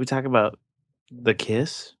Will, should we talk about the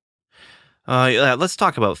kiss? Yeah, let's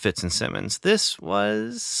talk about Fitz and Simmons. This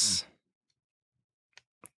was,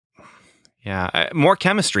 more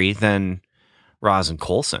chemistry than Roz and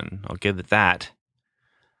Coulson. I'll give it that.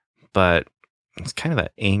 But it's kind of an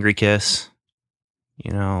angry kiss.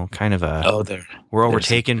 Kind of a... we're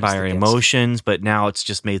overtaken by our emotions, but now it's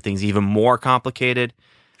just made things even more complicated.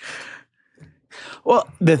 Well,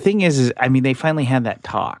 the thing is, I mean, they finally had that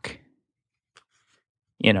talk.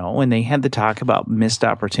 When they had the talk about missed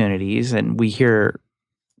opportunities, and we hear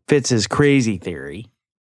Fitz's crazy theory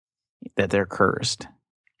that they're cursed.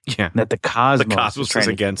 Yeah. That the cosmos is trying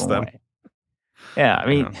to against keep them. away. Yeah, I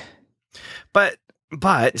mean... But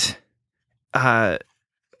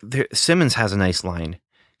Simmons has a nice line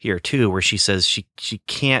here too, where she says she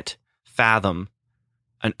can't fathom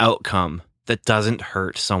an outcome that doesn't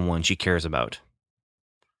hurt someone she cares about.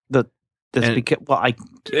 Because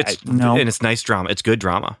it's nice drama. It's good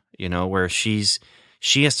drama, where she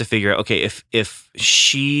has to figure out, okay, if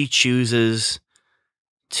she chooses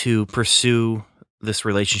to pursue this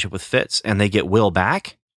relationship with Fitz and they get Will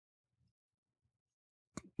back,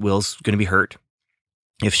 Will's going to be hurt.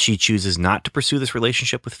 If she chooses not to pursue this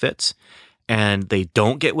relationship with Fitz and they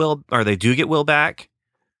don't get Will, or they do get Will back,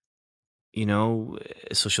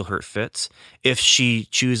 so she'll hurt Fitz. If she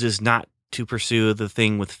chooses not to pursue the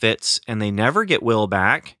thing with Fitz and they never get Will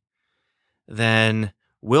back, then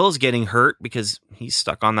Will's getting hurt because he's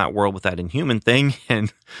stuck on that world with that Inhuman thing,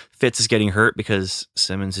 and Fitz is getting hurt because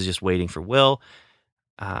Simmons is just waiting for Will.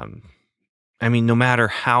 I mean, no matter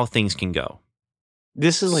how things can go,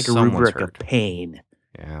 this is like a someone's rubric hurt. of pain.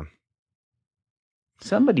 Yeah.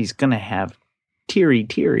 Somebody's going to have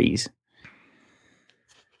tearies.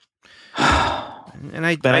 And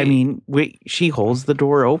I mean, she holds the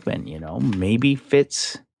door open, Maybe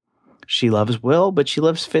Fitz She loves Will, but she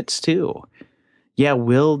loves Fitz too. Yeah,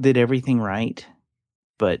 Will did everything right,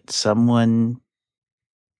 but someone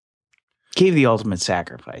gave the ultimate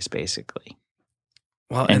sacrifice, basically,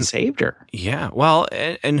 Well, and saved her. yeah. Well,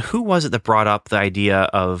 and who was it that brought up the idea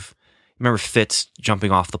of, remember Fitz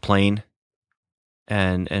jumping off the plane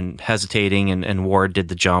and hesitating, and Ward did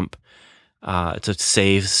the jump to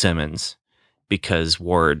save Simmons because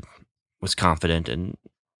Ward was confident and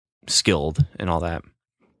skilled and all that.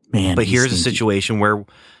 Man, But he's here's a stinky. situation where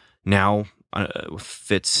now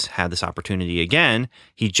Fitz had this opportunity again.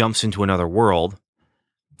 He jumps into another world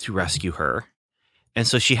to rescue her. And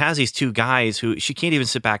so she has these two guys who she can't even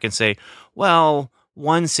sit back and say, well,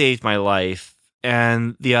 one saved my life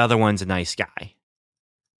and the other one's a nice guy.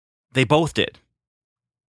 They both did.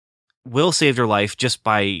 Will saved her life just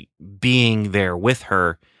by being there with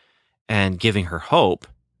her and giving her hope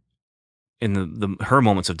in her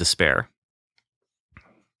moments of despair.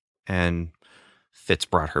 And Fitz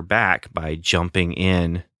brought her back by jumping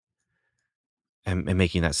in and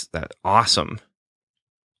making that awesome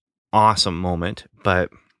moment. But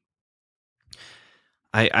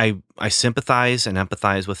I sympathize and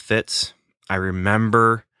empathize with Fitz. I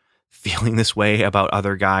remember feeling this way about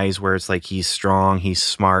other guys where it's like he's strong, he's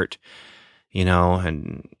smart,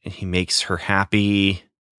 and he makes her happy.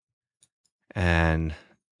 And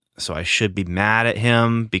so I should be mad at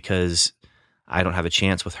him because I don't have a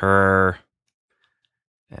chance with her.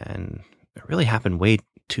 And it really happened way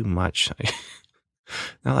too much.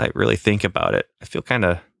 Now that I really think about it, I feel kind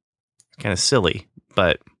of silly,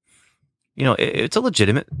 but it's a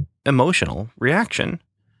legitimate emotional reaction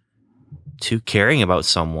to caring about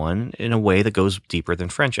someone in a way that goes deeper than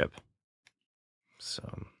friendship.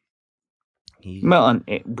 So, Well,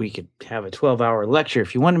 and we could have a 12-hour lecture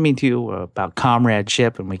if you wanted me to about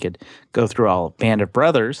comradeship, and we could go through all of Band of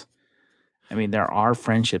Brothers. I mean, there are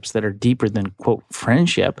friendships that are deeper than, quote,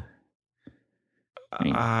 friendship. I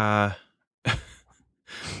mean,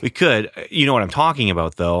 we could. You know what I'm talking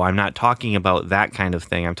about, though? I'm not talking about that kind of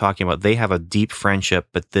thing. I'm talking about they have a deep friendship,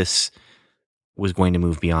 but this was going to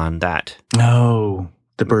move beyond that. oh,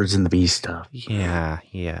 the birds and the bees stuff. Yeah.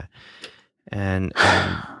 And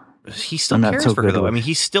he still I'm not cares so for her, good though. with- I mean,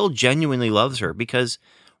 he still genuinely loves her because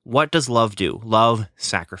what does love do? Love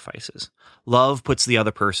sacrifices. Love puts the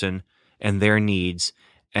other person and their needs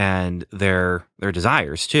and their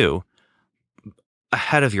desires, too,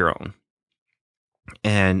 ahead of your own.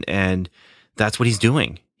 And that's what he's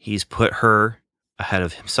doing. He's put her ahead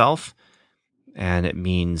of himself, and it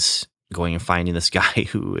means going and finding this guy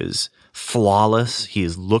who is flawless. He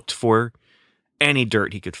has looked for any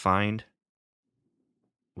dirt he could find,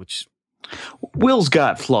 which Will's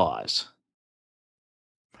got flaws.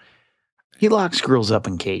 He locks girls up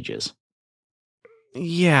in cages.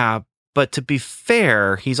 yeah, but to be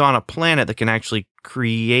fair, he's on a planet that can actually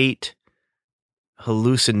create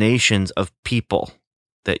hallucinations of people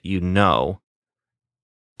that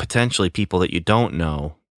potentially people that you don't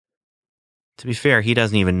know. To be fair, he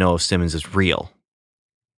doesn't even know if Simmons is real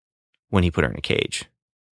when he put her in a cage.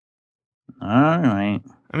 All right.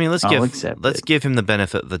 I mean, let's I'll accept it. give him the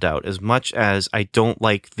benefit of the doubt. As much as I don't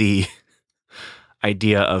like the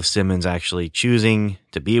idea of Simmons actually choosing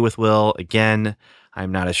to be with Will, again,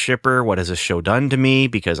 I'm not a shipper. What has this show done to me?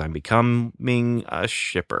 Because I'm becoming a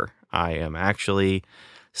shipper. I am actually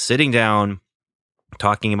sitting down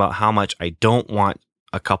talking about how much I don't want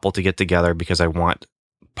a couple to get together because I want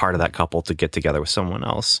part of that couple to get together with someone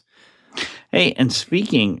else. Hey, and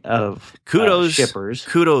speaking of Kudos, shippers,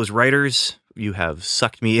 kudos, writers. You have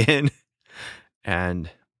sucked me in. And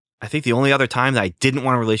I think the only other time that I didn't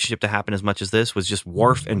want a relationship to happen as much as this was just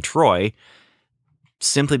Worf and Troy,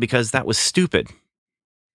 simply because that was stupid.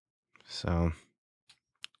 So,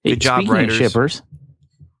 hey, good job, speaking writers. of shippers,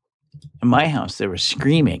 in my house they were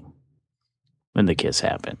screaming when the kiss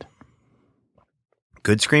happened.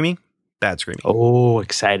 Good screaming, bad screaming. Oh,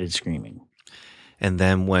 excited screaming. And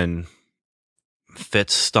then when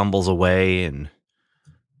Fitz stumbles away and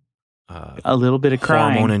A little bit of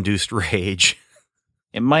crying. hormone-induced rage.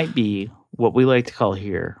 It might be what we like to call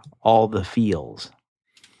here all the feels.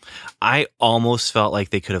 I almost felt like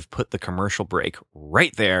they could have put the commercial break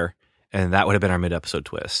right there, and that would have been our mid-episode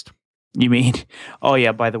twist. You mean? Oh,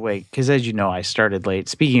 yeah, by the way, because as you know, I started late.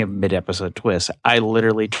 Speaking of mid-episode twists, I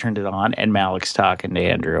literally turned it on and Malik's talking to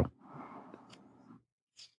Andrew.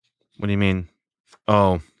 What do you mean?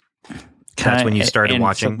 Oh, that's when you started and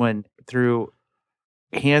watching? Someone threw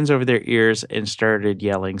hands over their ears and started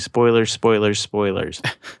yelling, spoilers, spoilers, spoilers.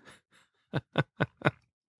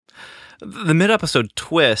 The mid-episode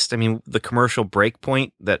twist, I mean, the commercial break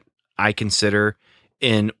point that I consider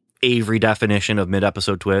in Avery definition of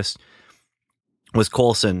mid-episode twist was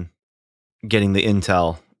Coulson getting the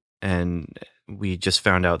intel, and we just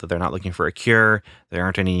found out that they're not looking for a cure. There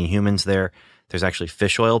aren't any humans there. There's actually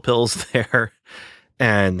fish oil pills there,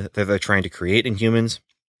 and that they're trying to create in humans.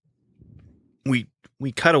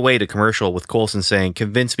 We cut away to commercial with Coulson saying,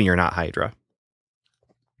 "Convince me you're not Hydra."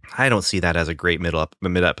 I don't see that as a great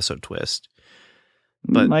mid-episode twist.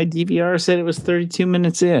 But my DVR said it was 32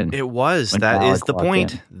 minutes in. It was. When That Alec is the walked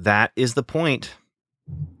point. in. That is the point.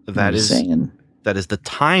 I'm That just is saying. that is the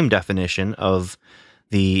time definition of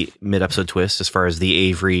the mid-episode twist as far as the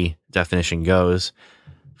Avery definition goes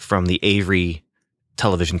from the Avery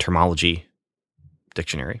television terminology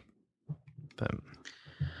dictionary. But,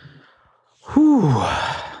 Whew.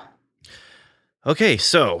 okay,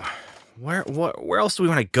 so where else do we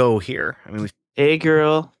want to go here? I mean, Hey,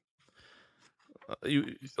 girl.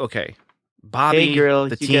 okay, Bobby, Hey, girl.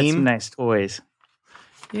 the You got some team. nice toys.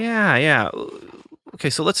 Yeah. Okay,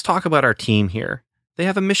 so let's talk about our team here. They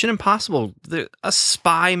have a Mission Impossible, a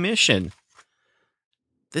spy mission.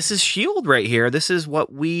 This is S.H.I.E.L.D. right here. This is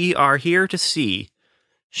what we are here to see.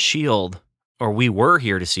 S.H.I.E.L.D., or we were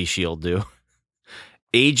here to see S.H.I.E.L.D. do.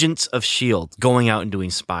 Agents of S.H.I.E.L.D. going out and doing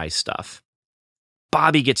spy stuff.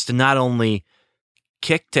 Bobby gets to not only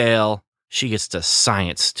kick tail, she gets to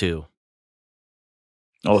science too.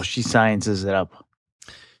 Oh, she sciences it up.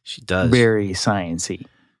 She does. Very sciencey.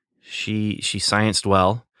 She scienced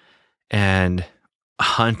well. And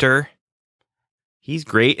Hunter, he's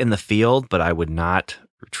great in the field, but I would not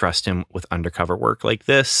trust him with undercover work like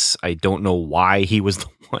this. I don't know why he was the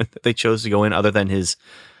one that they chose to go in, other than his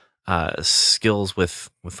skills with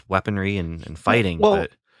weaponry and fighting. Well,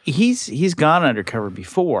 but he's gone undercover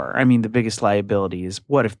before. I mean, the biggest liability is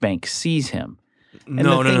what if Banks sees him? And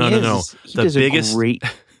no. the thing is, he The does biggest a great.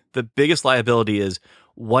 the biggest liability is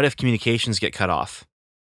what if communications get cut off?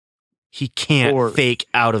 He can't Or- fake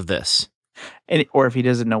out of this. Or if he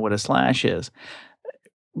doesn't know what a slash is.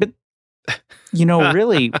 But,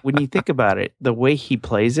 really, when you think about it, the way he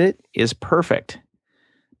plays it is perfect.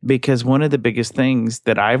 Because one of the biggest things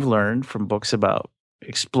that I've learned from books about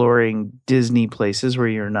exploring Disney places where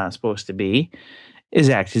you're not supposed to be is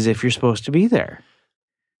act as if you're supposed to be there.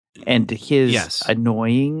 And his Yes.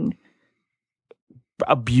 annoying,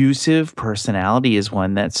 abusive personality is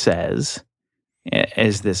one that says,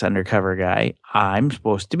 as this undercover guy, I'm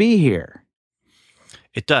supposed to be here.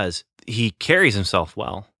 It does. He carries himself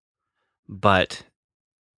well, but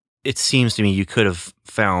it seems to me you could have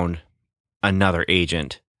found another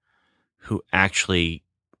agent who actually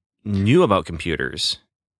knew about computers,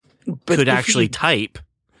 But could if actually you- type,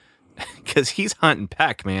 because he's hunting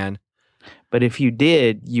Peck, man. But if you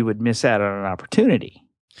did, you would miss out on an opportunity.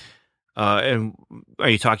 And are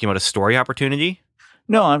you talking about a story opportunity?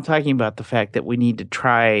 No, I'm talking about the fact that we need to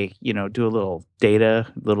try, do a little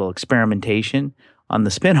little experimentation on the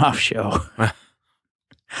spinoff show.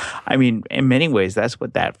 I mean, in many ways, that's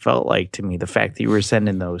what that felt like to me. The fact that you were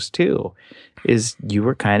sending those two is you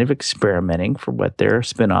were kind of experimenting for what their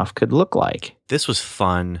spinoff could look like. This was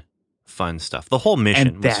fun stuff. The whole mission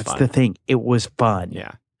And was that's fun. the thing. It was fun.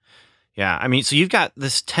 Yeah. Yeah. I mean, so you've got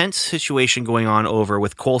this tense situation going on over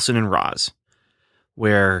with Coulson and Roz,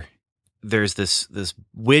 where there's this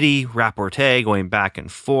witty repartee going back and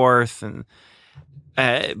forth, and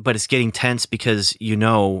but it's getting tense because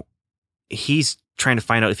he's trying to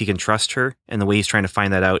find out if he can trust her, and the way he's trying to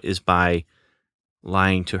find that out is by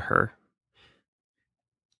lying to her.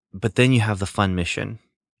 But then you have the fun mission,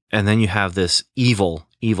 and then you have this evil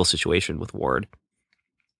situation with Ward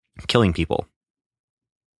killing people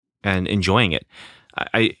and enjoying it.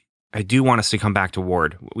 I do want us to come back to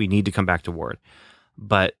Ward. We need to come back to Ward,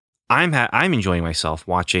 but I'm enjoying myself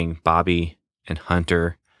watching Bobby and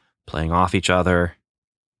Hunter playing off each other.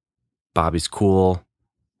 Bobby's cool.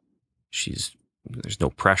 There's no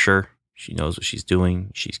pressure. She knows what she's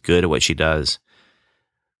doing. She's good at what she does.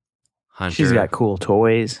 Hunter, She's got cool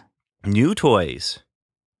toys, new toys.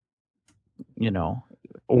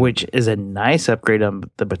 which is a nice upgrade on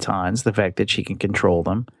the batons. The fact that she can control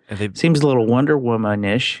them. And they, Seems a little Wonder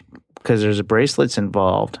Woman-ish because there's bracelets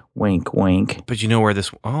involved. Wink, wink. but you know where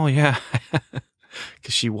this? Oh yeah,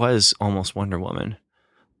 because she was almost Wonder Woman.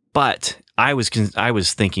 But I was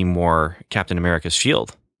thinking more Captain America's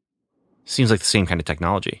shield. Seems like the same kind of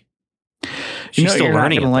technology. She's still you're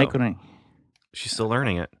learning it. not gonna like though. when She's still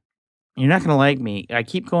learning it. you're not going to like me. I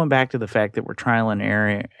keep going back to the fact that we're trying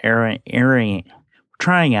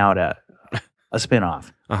out a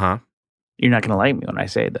spinoff. Uh huh. You're not going to like me when I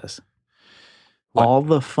say this. What? All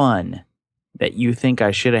the fun that you think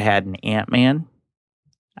I should have had in Ant-Man,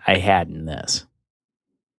 I had in this.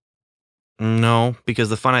 No, because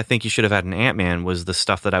the fun I think you should have had in Ant-Man was the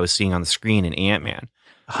stuff that I was seeing on the screen in Ant-Man.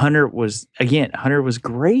 Hunter was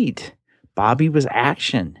great. Bobby was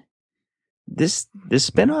action. This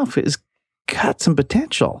spinoff has got some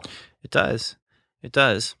potential. It does. It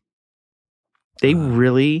does. They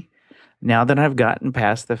really, now that I've gotten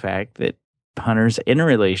past the fact that Hunter's in a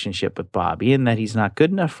relationship with Bobby and that he's not good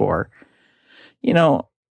enough for her, you know,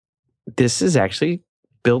 this is actually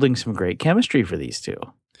building some great chemistry for these two.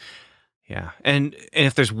 Yeah. And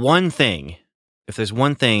if there's one thing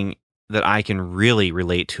that I can really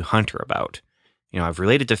relate to Hunter about, you know, I've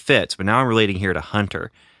related to Fitz, but now I'm relating here to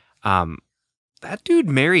Hunter. That dude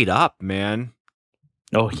married up, man.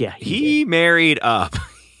 Oh yeah, he married up.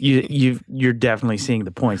 You're definitely seeing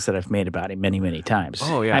the points that I've made about him many, many times.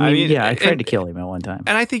 Oh yeah, I mean I tried to kill him at one time,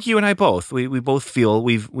 and I think you and I both we both feel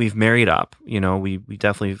we've married up. You know, we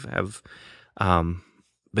definitely have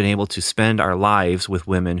been able to spend our lives with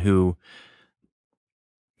women who,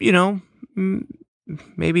 you know,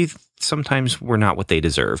 maybe sometimes were not what they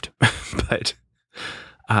deserved, but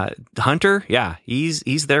Hunter, yeah,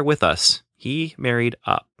 he's there with us. He married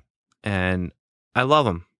up, and I love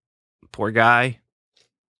him. Poor guy.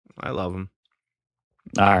 I love him.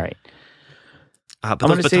 All right. But I'm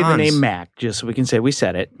going to say the name Mac, just so we can say we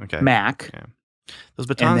said it. Okay. Mac. Yeah. Those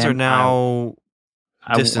batons are now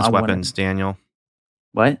distance weapons, Daniel.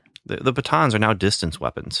 What? The batons are now distance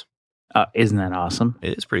weapons. Isn't that awesome?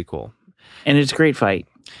 It is pretty cool. And it's a great fight.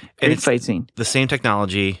 Great fight scene. The same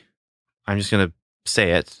technology. I'm just going to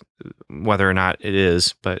say it, whether or not it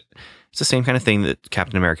is, but it's the same kind of thing that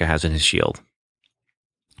Captain America has in his shield,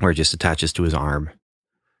 where it just attaches to his arm.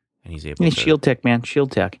 And he's able to... Shield tech, man.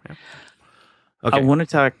 Shield tech. Yeah. Okay. I want to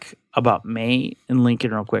talk about May and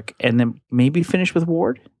Lincoln real quick, and then maybe finish with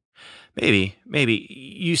Ward. Maybe.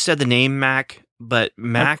 You said the name Mac, but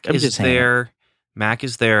Mac is there. Mac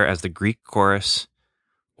is there as the Greek chorus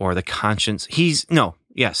or the conscience. He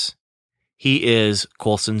is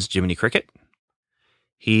Coulson's Jiminy Cricket.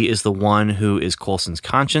 He is the one who is Coulson's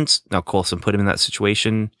conscience. Now, Coulson put him in that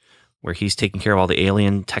situation where he's taking care of all the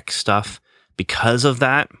alien tech stuff because of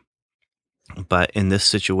that. But in this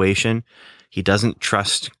situation, he doesn't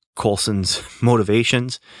trust Coulson's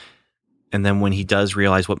motivations. And then when he does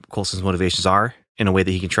realize what Coulson's motivations are in a way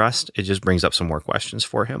that he can trust, it just brings up some more questions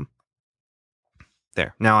for him.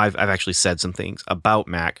 There. Now I've actually said some things about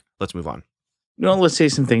Mac. Let's move on. No, let's say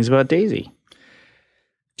some things about Daisy.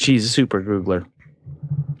 She's a super Googler.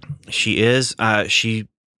 She is. She,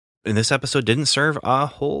 in this episode, didn't serve a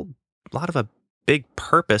whole lot of a big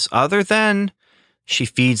purpose other than she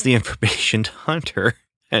feeds the information to Hunter,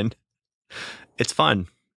 and it's fun.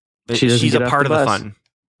 She's a part of the fun.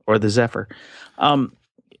 Or the Zephyr. And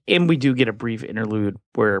we do get a brief interlude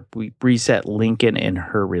where we reset Lincoln and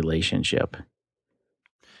her relationship,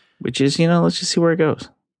 which is, let's just see where it goes.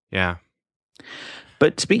 Yeah.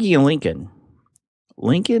 But speaking of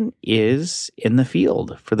Lincoln is in the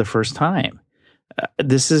field for the first time.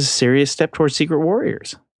 This is a serious step towards Secret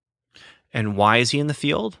Warriors. And why is he in the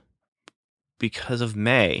field? Because of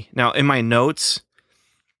May. Now, in my notes,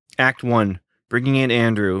 Act 1, bringing in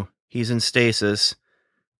Andrew. He's in stasis.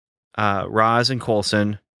 Roz and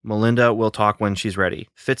Coulson. Melinda will talk when she's ready.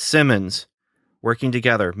 Fitzsimmons, working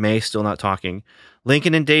together. May still not talking.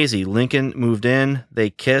 Lincoln and Daisy. Lincoln moved in. They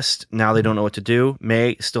kissed. Now they don't know what to do.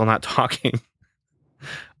 May still not talking.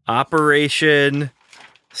 Operation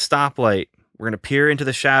Stoplight. We're going to peer into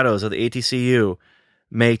the shadows of the ATCU.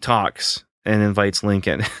 May talks and invites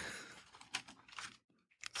Lincoln.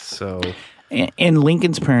 So, and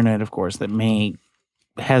Lincoln's paranoid, of course, that May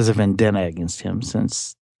has a vendetta against him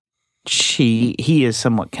since he is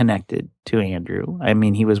somewhat connected to Andrew. I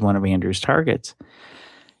mean, he was one of Andrew's targets.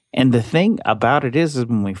 And the thing about it is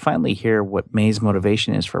when we finally hear what May's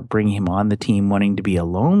motivation is for bringing him on the team, wanting to be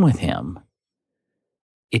alone with him,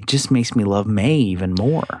 it just makes me love May even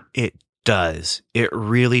more. It does. It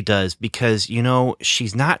really does. Because,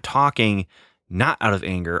 she's not talking not out of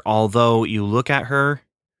anger, although you look at her,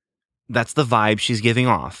 that's the vibe she's giving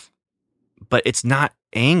off. But it's not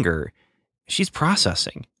anger. She's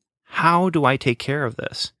processing. How do I take care of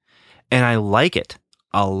this? And I like it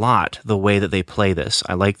a lot, the way that they play this.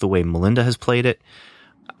 I like the way Melinda has played it.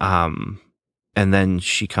 And then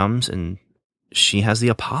she comes and she has the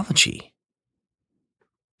apology.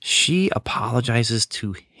 She apologizes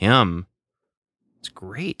to him. It's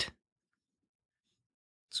great.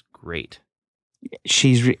 It's great.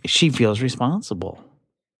 She feels responsible.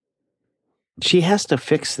 She has to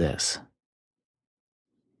fix this.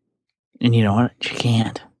 And you know what? She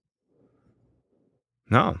can't.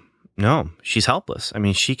 No. She's helpless. I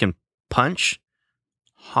mean, she can punch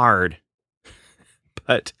hard,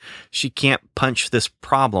 but she can't punch this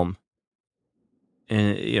problem.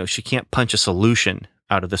 And, she can't punch a solution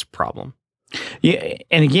out of this problem. Yeah,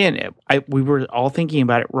 and again, we were all thinking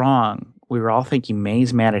about it wrong. We were all thinking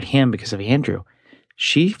May's mad at him because of Andrew.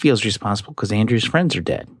 She feels responsible because Andrew's friends are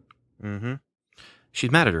dead. Mm-hmm.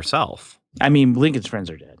 She's mad at herself. I mean, Lincoln's friends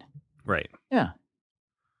are dead. Right. Yeah.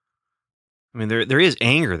 I mean, there is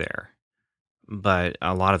anger there, but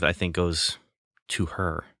a lot of it, I think, goes to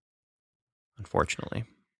her, unfortunately.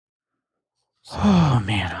 So, Oh,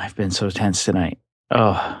 man, I've been so tense tonight.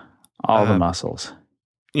 Oh, all the muscles.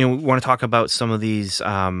 We want to talk about some of these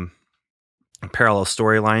parallel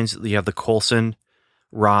storylines. You have the Coulson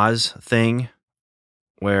Roz thing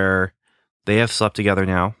where they have slept together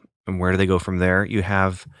now. And where do they go from there? You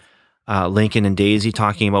have Lincoln and Daisy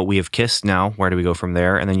talking about we have kissed now. Where do we go from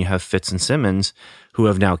there? And then you have Fitz and Simmons who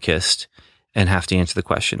have now kissed and have to answer the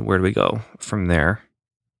question, where do we go from there?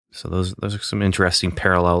 So those are some interesting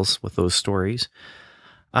parallels with those stories.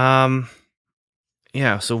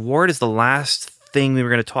 Yeah, so Ward is the last thing we were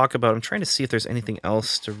going to talk about. I'm trying to see if there's anything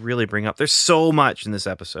else to really bring up. There's so much in this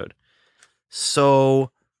episode.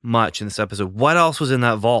 So much in this episode. What else was in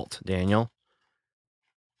that vault, Daniel?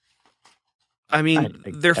 I mean,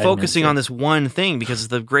 they're focusing on this one thing because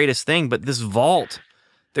it's the greatest thing, but this vault,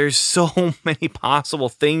 there's so many possible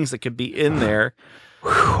things that could be in there.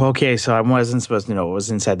 Okay, so I wasn't supposed to know what was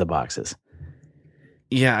inside the boxes.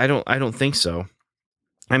 Yeah, I don't think so.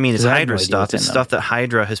 I mean, it's Hydra stuff. It's stuff that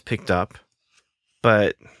Hydra has picked up.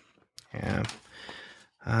 But, yeah.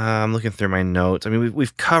 I'm looking through my notes. I mean,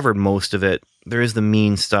 we've covered most of it. There is the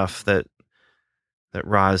mean stuff that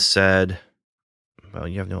Roz said. Well,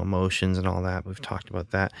 you have no emotions and all that. We've talked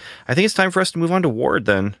about that. I think it's time for us to move on to Ward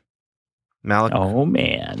then. Malik. Oh,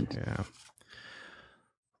 man. Yeah.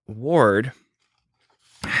 Ward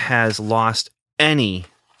has lost any...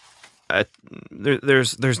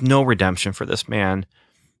 there's no redemption for this man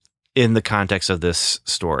in the context of this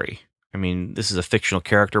story. I mean, this is a fictional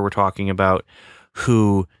character we're talking about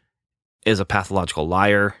who is a pathological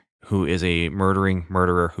liar, who is a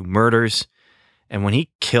murderer who murders. And when he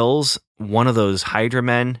kills one of those Hydra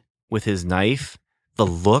men with his knife, the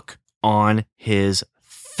look on his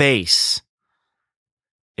face,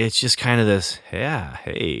 it's just kind of this, yeah,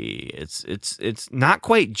 hey, it's not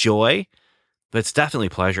quite joy, but it's definitely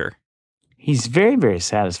pleasure. He's very, very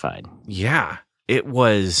satisfied. Yeah, it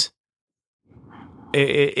was.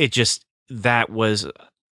 It just, that was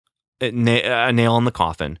a nail in the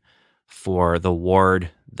coffin for the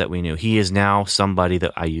Ward that we knew. He is now somebody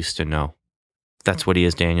that I used to know. That's what he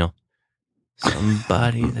is, Daniel.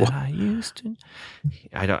 Somebody that I used to.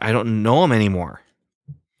 I don't know him anymore.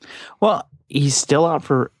 Well, he's still out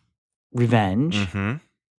for revenge.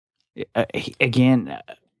 Mm-hmm. Again,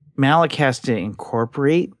 Malik has to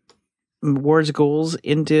incorporate Ward's goals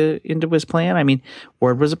into his plan. I mean,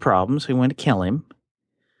 Ward was a problem, so he went to kill him.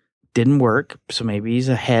 Didn't work, so maybe he's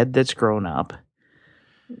a head that's grown up.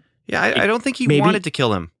 Yeah, I don't think he wanted to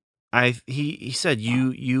kill him. He said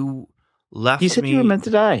you left me. You said you were meant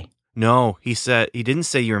to die. No, he didn't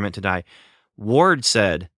say you were meant to die. Ward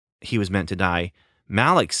said he was meant to die.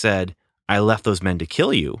 Malik said, I left those men to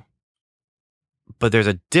kill you. But there's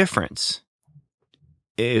a difference.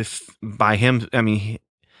 If by him, I mean,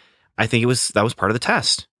 I think that was part of the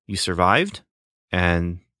test. You survived,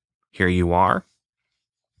 and here you are.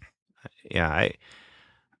 Yeah,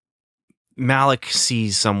 Malik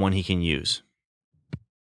sees someone he can use.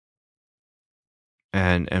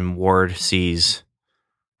 And Ward sees,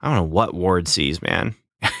 I don't know what Ward sees, man.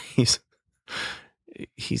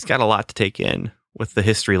 He's got a lot to take in with the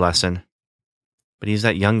history lesson. But he's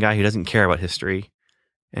that young guy who doesn't care about history.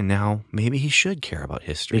 And now maybe he should care about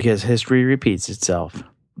history. Because history repeats itself.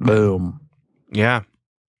 Boom. Yeah.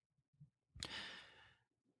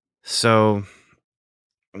 So,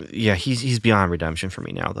 yeah, he's beyond redemption for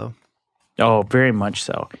me now, though. Oh, very much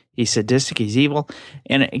so. He's sadistic. He's evil.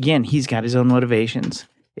 And again, he's got his own motivations.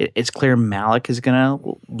 It's clear Malik is going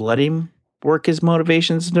to let him work his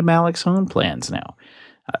motivations into Malik's own plans now.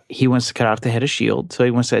 He wants to cut off the head of S.H.I.E.L.D., so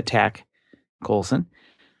he wants to attack Coulson.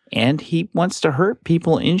 And he wants to hurt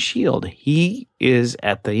people in S.H.I.E.L.D. He is,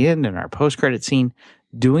 at the end in our post-credit scene,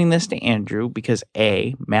 doing this to Andrew because,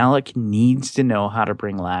 A, Malik needs to know how to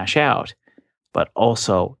bring Lash out. But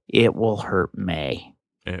also, it will hurt May.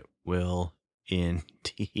 It will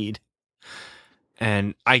indeed.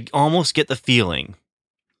 And I almost get the feeling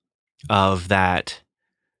of that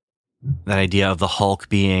idea of the Hulk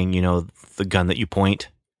being, the gun that you point.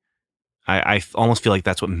 I almost feel like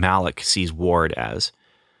that's what Malik sees Ward as.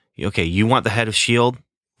 Okay, you want the head of S.H.I.E.L.D.?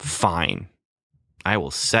 Fine. I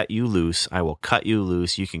will set you loose. I will cut you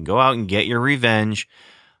loose. You can go out and get your revenge,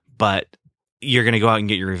 but you're going to go out and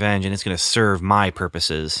get your revenge, and it's going to serve my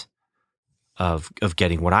purposes of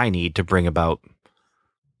getting what I need to bring about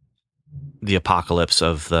the apocalypse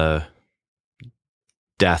of the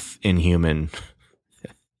death inhuman.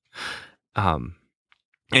 And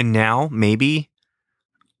now maybe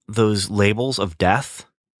those labels of death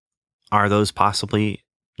are those possibly,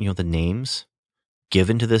 the names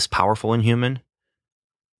given to this powerful inhuman.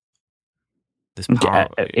 This power,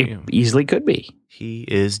 it easily could be. He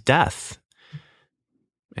is death.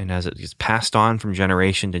 And as it gets passed on from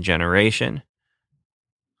generation to generation,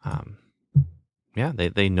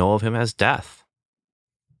 they know of him as death.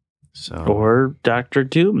 So, or Dr.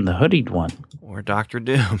 Doom, the hoodied one. Or Dr.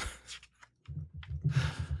 Doom.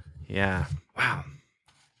 Yeah. Wow.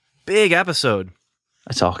 Big episode.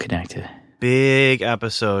 It's all connected. Big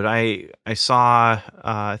episode. I saw,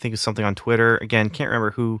 I think it was something on Twitter. Again, can't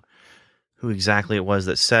remember who exactly it was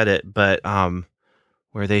that said it, but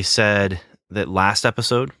where they said that last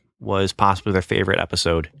episode was possibly their favorite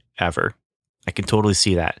episode ever. I can totally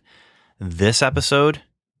see that. This episode,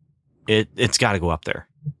 it's got to go up there.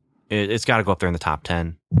 It's got to go up there in the top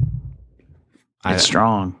 10. It's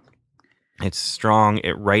strong. It's strong.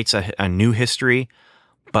 It writes a new history,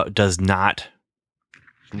 but does not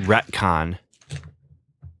retcon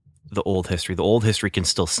the old history. The old history can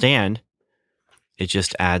still stand. It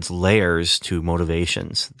just adds layers to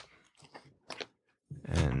motivations.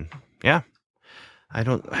 And yeah, I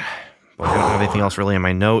don't have anything else really in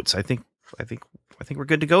my notes. I think we're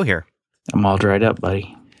good to go here. I'm all dried up,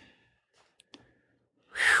 buddy.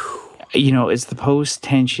 It's the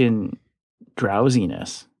post-tension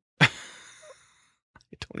drowsiness. I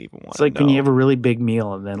don't even want to It's like know. when you have a really big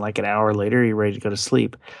meal and then like an hour later you're ready to go to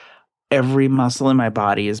sleep. Every muscle in my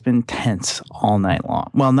body has been tense all night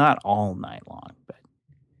long. Well, not all night long,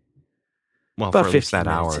 but for at least 15 that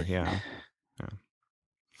hour, minutes. yeah.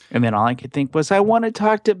 And then all I could think was, I want to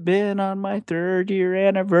talk to Ben on my 3rd year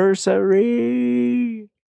anniversary.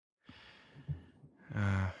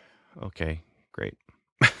 Okay, great.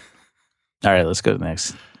 All right, let's go to the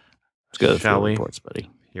next. Let's go to the Shall field we? reports, buddy.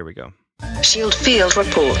 Here we go. Shield Field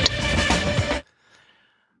Report.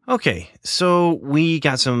 Okay, so we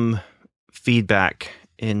got some feedback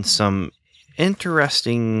in some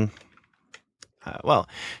interesting.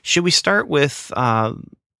 Should we start with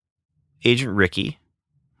Agent Ricky?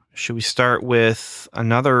 Should we start with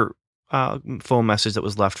another phone message that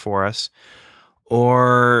was left for us?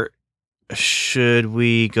 Or should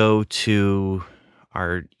we go to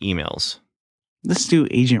our emails? Let's do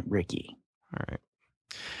Agent Ricky. All right.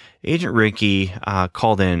 Agent Ricky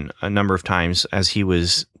called in a number of times as he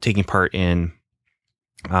was taking part in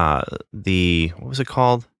what was it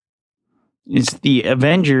called? It's the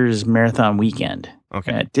Avengers Marathon Weekend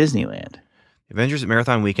at Disneyland. Avengers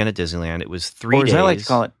Marathon Weekend at Disneyland. It was 3 days. Or as I like to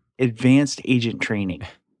call it, Advanced Agent Training.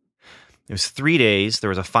 It was 3 days. There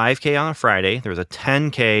was a 5K on a Friday. There was a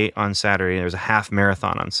 10K on Saturday. There was a half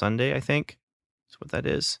marathon on Sunday, I think. That's what that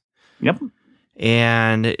is. Yep.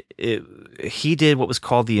 And he did what was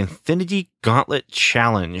called the Infinity Gauntlet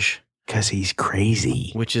Challenge. Because he's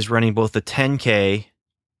crazy. Which is running both the 10K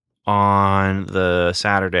on the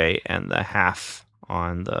Saturday and the half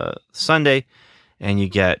on the Sunday. And you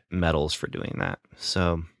get medals for doing that.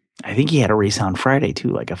 So I think he had a race on Friday, too,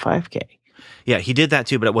 like a 5K. Yeah, he did that,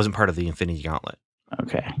 too, but it wasn't part of the Infinity Gauntlet.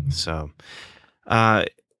 Okay. So,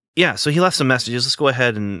 so he left some messages. Let's go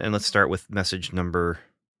ahead and let's start with message number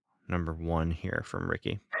 1 here from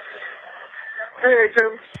Ricky. Hey,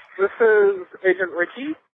 agents. This is Agent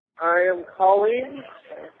Ricky. I am calling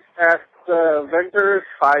at the Avengers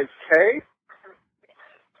 5K.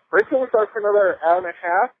 Race will start for another hour and a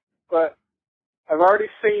half, but I've already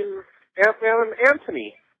seen Ant-Man and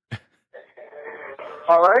Anthony.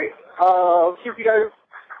 All right. I'll keep you guys.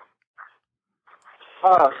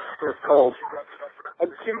 It's cold. I'll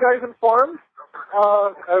keep you guys informed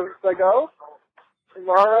as I go.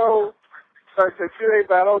 Tomorrow starts a 2-day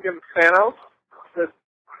battle against Thanos. It's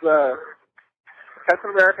the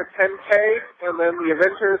Captain America 10K and then the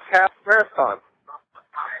Avengers half marathon.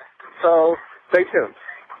 So stay tuned.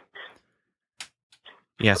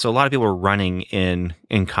 Yeah, so a lot of people were running in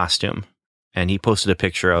costume, and he posted a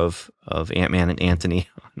picture of Ant-Man and Anthony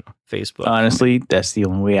on Facebook. Honestly, that's the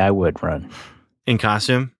only way I would run. In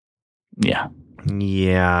costume? Yeah.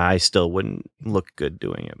 Yeah, I still wouldn't look good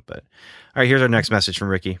doing it. But all right, here's our next message from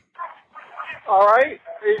Ricky. All right,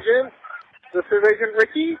 Agent. This is Agent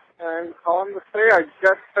Ricky. I'm calling to say I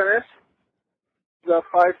just finished the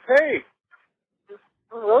 5K. It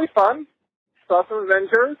was really fun. Saw some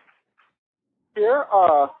Avengers here.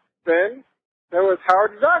 Ben, there was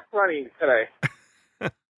Howard the Duck running today.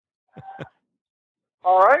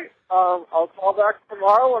 All right. I'll call back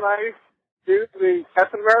tomorrow when I do the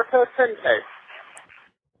Captain America 10K.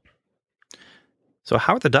 So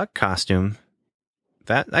Howard the Duck costume,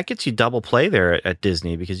 that gets you double play there at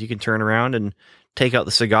Disney, because you can turn around and take out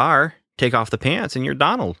the cigar, take off the pants, and you're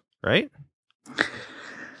Donald, right?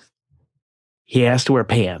 He has to wear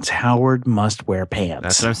pants. Howard must wear pants.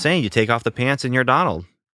 That's what I'm saying. You take off the pants and you're Donald.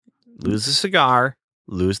 Lose the cigar,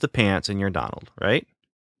 lose the pants, and you're Donald, right?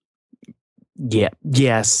 Yeah.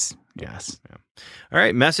 Yes. Yes. Yeah. All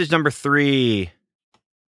right. Message number 3.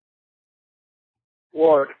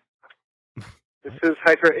 Lord, this is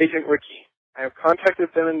Hydra Agent Ricky. I have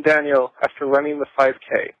contacted Ben and Daniel after running the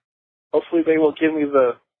 5K. Hopefully they will give me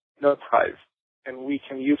the no prize, and we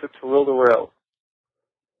can use it to rule the world.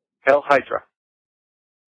 Hail Hydra.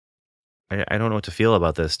 I don't know what to feel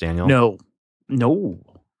about this, Daniel. No.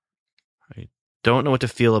 Don't know what to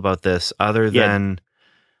feel about this other than,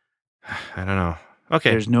 I don't know. Okay.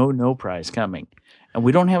 There's no prize coming. And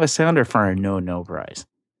we don't have a sounder for our no prize.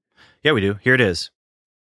 Yeah, we do. Here it is.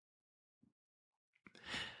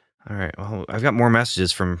 All right. Well, I've got more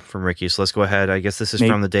messages from Ricky, so let's go ahead. I guess this is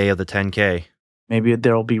from the day of the 10K. Maybe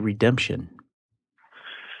there'll be redemption.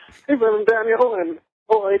 Hey, Ben and Daniel, and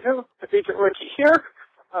Agent Ricky here.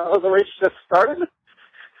 The race just started.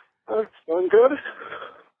 It's going good.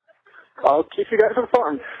 I'll keep you guys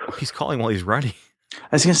informed. He's calling while he's running. I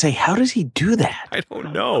was going to say, how does he do that? I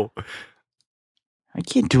don't know. I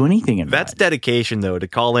can't do anything in That's that. dedication, though, to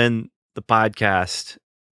call in the podcast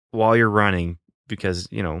while you're running, because,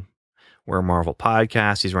 you know, we're a Marvel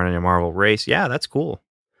podcast. He's running a Marvel race. Yeah, that's cool.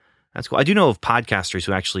 That's cool. I do know of podcasters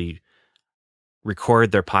who actually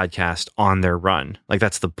record their podcast on their run. Like,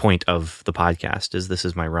 that's the point of the podcast, is this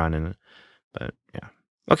is my run. But yeah.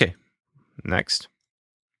 Okay. Next.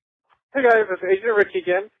 Hey guys, it's Agent Ricky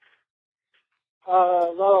again.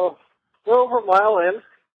 Little over a mile in.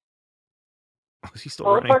 Oh, is he still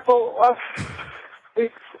running? Looks like the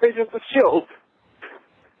Agents of S.H.I.E.L.D.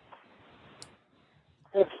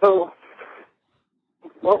 And so,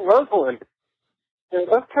 Rosalind. Yeah,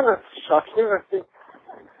 that's kind of shocking. I think,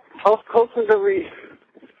 how close are we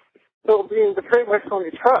still being betrayed by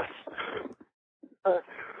Sony Trust? I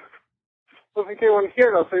don't think anyone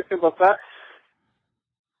here knows anything about that.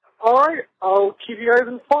 All right, I'll keep you guys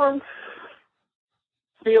informed.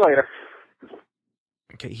 See you later.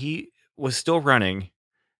 Okay, he was still running.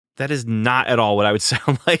 That is not at all what I would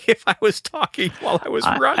sound like if I was talking while I was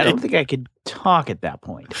running. I don't think I could talk at that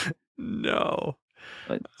point. No.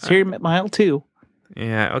 But here at mile 2.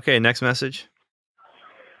 Yeah, okay, next message.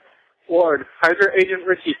 Lord, Hydra Agent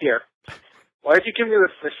Ricky here. Why did you give me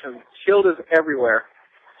this mission? S.H.I.E.L.D. is everywhere.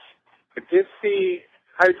 I did see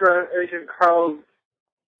Hydra Agent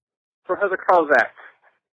Professor Kralzak.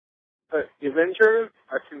 But the Avengers,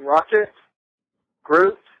 I've seen Rocket,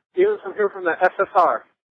 Groot, even some here from the SSR.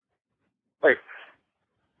 Wait,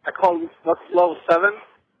 I called level 7?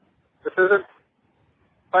 This isn't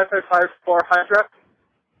 5554 Hydra?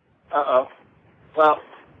 Uh-oh. Well,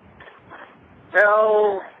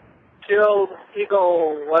 Hell, Shield,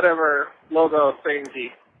 Eagle, whatever logo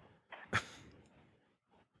thingy.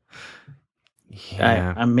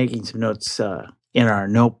 Yeah. I'm making some notes in our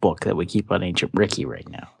notebook that we keep on Agent Ricky right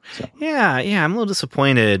now. So. Yeah, I'm a little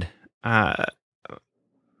disappointed that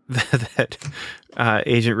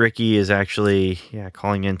Agent Ricky is actually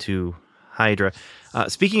calling into Hydra.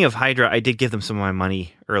 Speaking of Hydra, I did give them some of my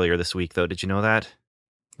money earlier this week, though. Did you know that?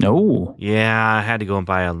 No. Yeah, I had to go and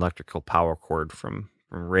buy an electrical power cord from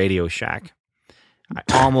Radio Shack. I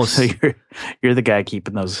almost. So you're the guy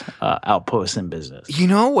keeping those outposts in business. You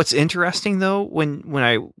know what's interesting though, when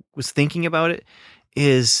I was thinking about it,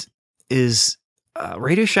 is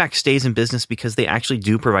Radio Shack stays in business because they actually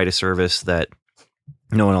do provide a service that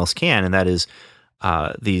no one else can, and that is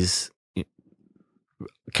these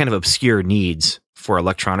kind of obscure needs for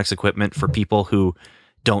electronics equipment for people who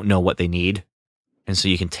don't know what they need. And so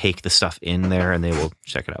you can take the stuff in there and they will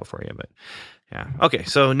check it out for you. But yeah. Okay.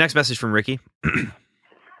 So next message from Ricky. Hey,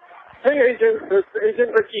 Agent. It's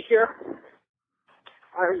Agent Ricky here.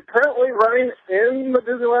 I'm currently running in the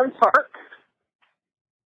Disneyland Park.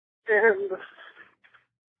 And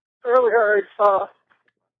earlier I saw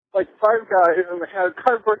like 5 guys and they had a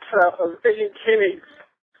cardboard cutout of Agent Koenig's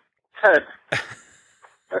head.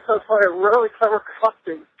 I thought it a really clever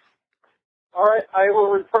costume. All right, I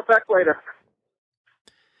will report back later.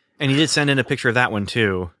 And he did send in a picture of that one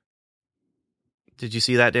too. Did you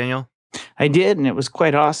see that, Daniel? I did, and it was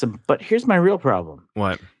quite awesome. But here's my real problem.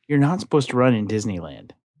 What? You're not supposed to run in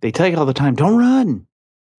Disneyland. They tell you all the time, don't run.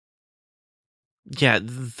 Yeah,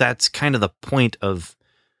 that's kind of the point of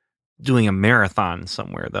doing a marathon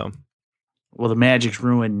somewhere, though. Well, the magic's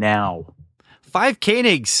ruined now. 5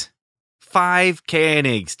 Koenigs. 5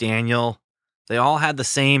 Koenigs, Daniel. They all had the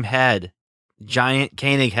same head. Giant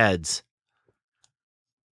Koenig heads.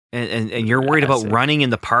 And you're worried about running in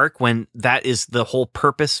the park when that is the whole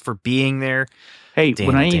purpose for being there? Hey,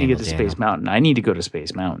 Daniel, when I need to Daniel, get to Daniel. Space Mountain, I need to go to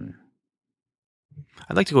Space Mountain.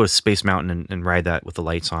 I'd like to go to Space Mountain and ride that with the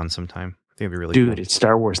lights on sometime. I think it'd be really Dude, cool. it's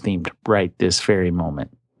Star Wars themed right this very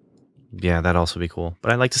moment. Yeah, that'd also be cool.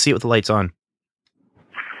 But I'd like to see it with the lights on.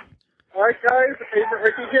 All right, guys, Agent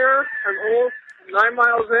Ricky here. I'm almost 9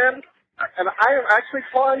 miles in, and I am actually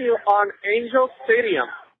calling you on Angel Stadium.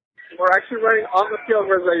 We're actually running on the field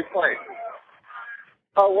where they play.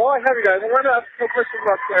 While I have you guys, I want to ask a question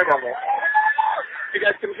about Daredevil. You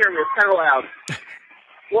guys can hear me. It's kind of loud.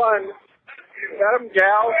 One, Madame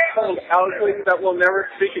Gal told Owsley that we'll never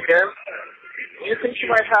speak again. Do you think she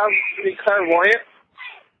might have the clairvoyant?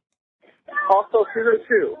 Also, season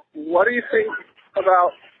 2, what do you think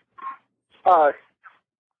about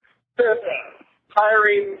Fisk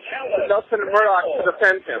hiring Nelson and Murdoch to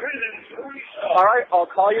defend him? All right, I'll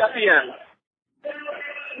call you at the end.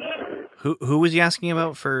 Who was he asking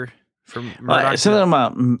about for Murdoch? Something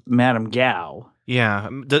about Madame Gao. Yeah.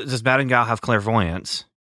 Does Madame Gal have clairvoyance?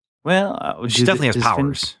 Well, She definitely has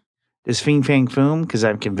powers. Does Fing Fang Foom? Because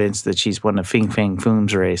I'm convinced that she's one of Fing Fang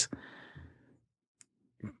Foom's race.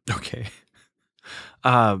 Okay.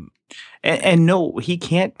 And no, he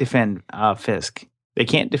can't defend Fisk. They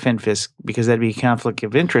can't defend Fisk because that'd be a conflict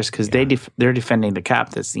of interest because they're defending the cop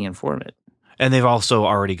that's the informant. And they've also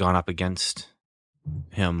already gone up against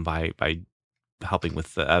him by helping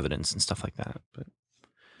with the evidence and stuff like that. But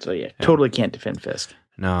So yeah, totally can't defend Fisk.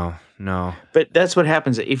 no. But that's what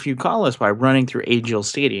happens if you call us by running through Angel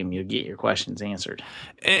Stadium. You'll get your questions answered.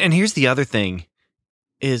 And here's the other thing: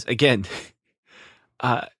 is again,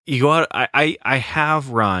 you go out. I have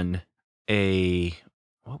run a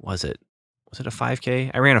what was it? Was it a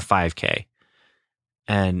 5K? I ran a 5K,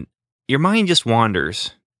 and your mind just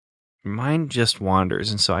wanders. Your mind just wanders,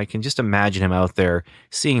 and so I can just imagine him out there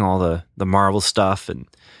seeing all the Marvel stuff and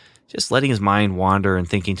just letting his mind wander and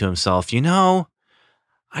thinking to himself,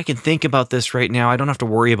 I can think about this right now. I don't have to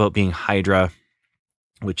worry about being Hydra,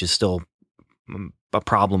 which is still a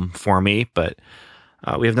problem for me. But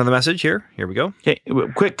we have another message here. Here we go. Okay,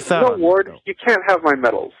 quick thought. No, Ward, you can't have my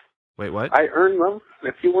medals. Wait, what? I earned them.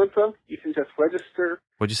 If you want them, you can just register.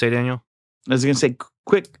 What'd you say, Daniel? I was going to say,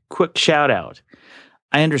 quick shout out.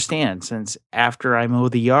 I understand since after I mow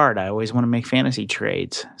the yard, I always want to make fantasy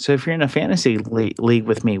trades. So if you're in a fantasy league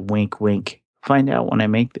with me, wink, wink, find out when I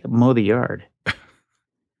mow the yard.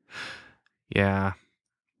 Yeah.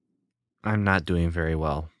 I'm not doing very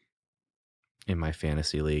well in my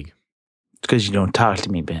fantasy league. It's because you don't talk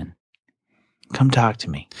to me, Ben. Come talk to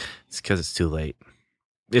me. It's because it's too late.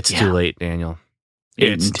 It's too late, Daniel.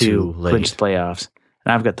 It's 8-2, too late. clinched playoffs.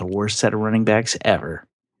 And I've got the worst set of running backs ever.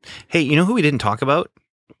 Hey, you know who we didn't talk about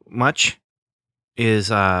much? Is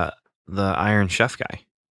the Iron Chef guy.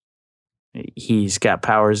 He's got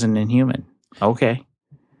powers in Inhuman. Okay.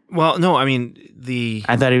 Well, no, I mean,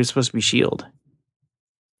 I thought he was supposed to be S.H.I.E.L.D.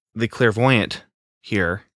 the clairvoyant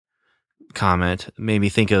here comment made me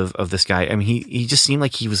think of this guy. I mean, he just seemed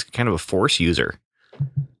like he was kind of a force user.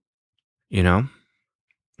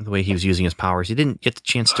 The way he was using his powers. He didn't get the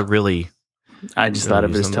chance to really... I just thought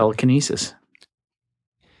of his telekinesis.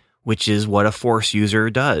 Which is what a force user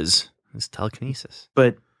does, is telekinesis.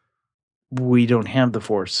 But we don't have the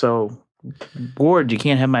force, so Ward, you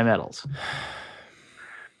can't have my medals.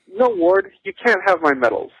 No, Ward, you can't have my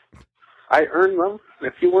medals. I earned them.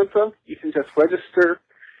 If you want them, you can just register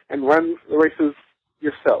and run the races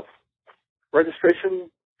yourself. Registration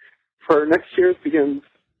for next year begins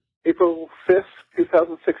April 5th,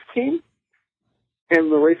 2016,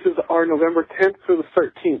 and the races are November 10th through the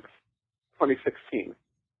 13th, 2016.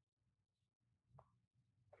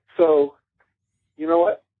 So, you know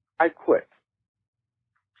what? I quit.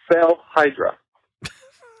 Fail Hydra.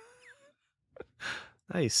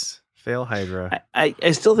 Nice. Fail Hydra.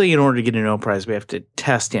 I still think in order to get a no prize, we have to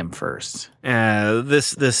test him first.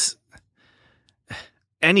 This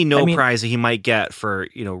any prize that he might get for,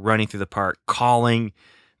 running through the park, calling,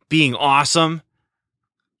 being awesome.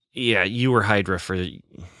 Yeah, you were Hydra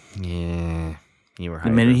you were Hydra. The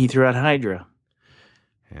minute he threw out Hydra.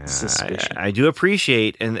 Yeah, Suspicion. I do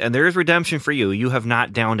appreciate, and there is redemption for you. You have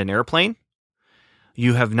not downed an airplane.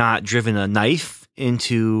 You have not driven a knife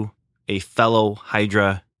into a fellow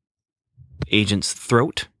Hydra agent's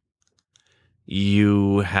throat.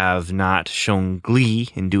 You have not shown glee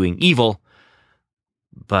in doing evil,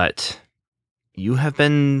 but you have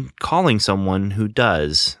been calling someone who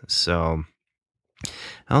does. So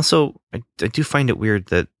also, I do find it weird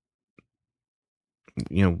that,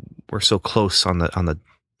 we're so close on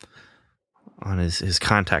his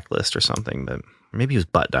contact list or something, but maybe he was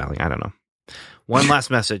butt dialing. I don't know. One last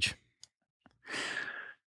message.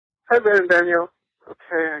 Hi, Ben and Daniel.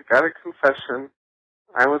 Okay, I got a confession.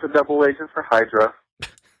 I was a double agent for Hydra,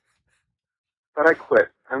 but I quit.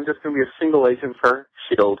 I'm just going to be a single agent for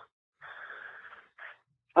S.H.I.E.L.D.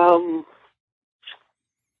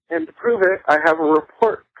 And to prove it, I have a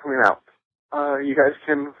report coming out. You guys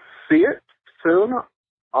can see it soon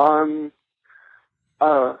on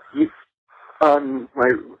my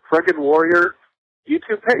Rugged Warrior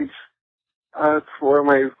YouTube page. It's where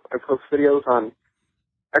I post videos on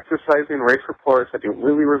exercising, race reports. I do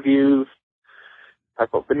movie reviews. I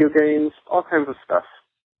put video games, all kinds of stuff.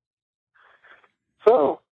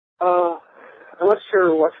 So, unless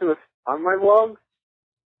you're watching this on my blog,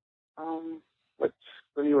 which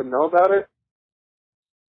then you would know about it.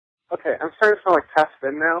 Okay, I'm starting to sound like past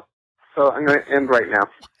Ben now, so I'm going to end right now.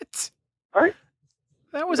 What? All right?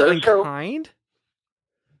 That was Enjoy the show. unkind.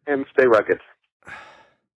 And stay rugged.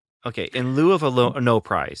 Okay, in lieu of a no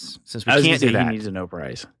prize, since we I was can't gonna do say that. he needs a no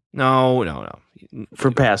prize No.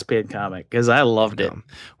 for past paid comic because I loved it. No.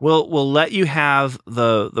 We'll let you have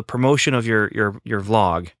the promotion of your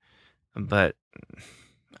vlog, but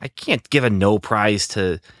I can't give a no prize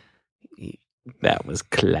to. That was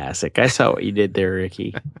classic. I saw what you did there,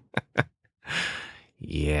 Ricky.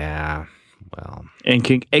 Yeah, well,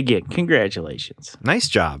 And again, congratulations. nice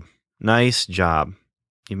job.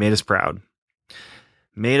 You made us proud.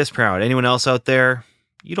 Anyone else out there?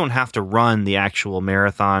 You don't have to run the actual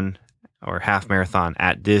marathon or half marathon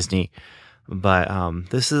at Disney, but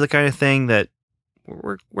this is the kind of thing that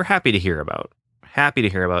we're happy to hear about.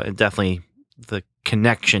 And definitely the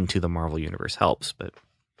connection to the Marvel Universe helps. But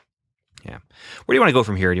yeah, where do you want to go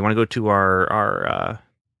from here? Do you want to go to our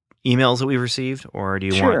emails that we've received, or do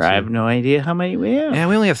you want Sure, to? I have no idea how many we have. Yeah,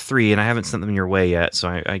 we only have 3, and I haven't sent them your way yet,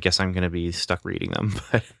 so I guess I'm going to be stuck reading them.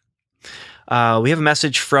 But we have a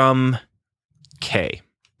message from Kay,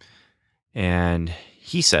 and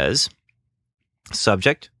he says,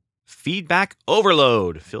 subject, feedback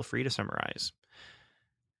overload. Feel free to summarize.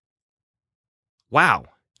 Wow.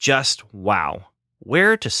 Just wow.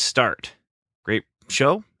 Where to start? Great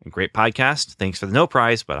show and great podcast. Thanks for the no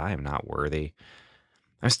prize, but I am not worthy.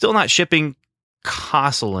 I'm still not shipping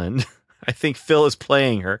Cosalind. I think Phil is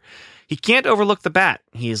playing her. He can't overlook the bat.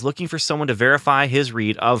 He is looking for someone to verify his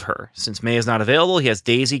read of her. Since May is not available, he has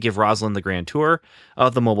Daisy give Rosalind the grand tour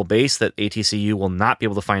of the mobile base that ATCU will not be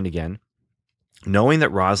able to find again. Knowing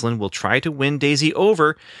that Rosalind will try to win Daisy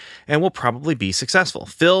over and will probably be successful.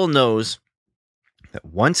 Phil knows that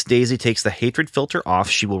once Daisy takes the hatred filter off,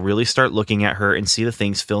 she will really start looking at her and see the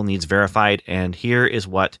things Phil needs verified, and here is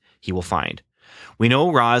what he will find. We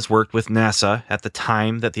know Roz worked with NASA at the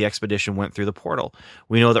time that the expedition went through the portal.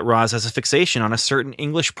 We know that Roz has a fixation on a certain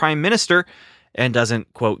English prime minister and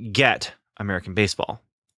doesn't, quote, get American baseball.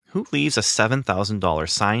 Who leaves a $7,000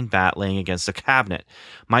 signed bat laying against a cabinet?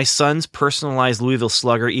 My son's personalized Louisville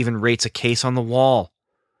Slugger even rates a case on the wall.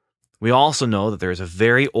 We also know that there is a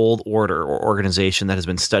very old order or organization that has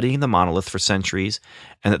been studying the monolith for centuries,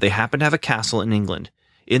 and that they happen to have a castle in England.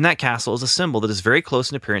 In that castle is a symbol that is very close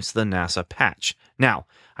in appearance to the NASA patch. Now,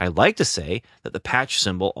 I like to say that the patch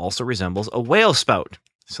symbol also resembles a whale spout,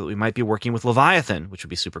 so that we might be working with Leviathan, which would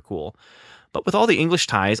be super cool. But with all the English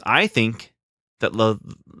ties, I think that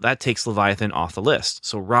that takes Leviathan off the list.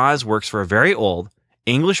 So Roz works for a very old,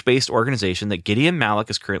 English-based organization that Gideon Malik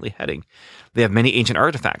is currently heading. They have many ancient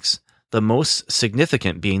artifacts, the most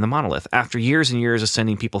significant being the monolith. After years and years of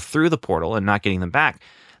sending people through the portal and not getting them back,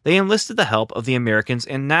 they enlisted the help of the Americans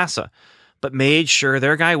and NASA, but made sure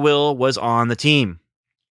their guy Will was on the team.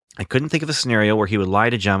 I couldn't think of a scenario where he would lie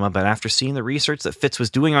to Gemma, but after seeing the research that Fitz was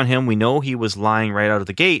doing on him, we know he was lying right out of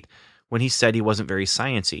the gate when he said he wasn't very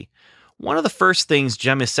sciencey. One of the first things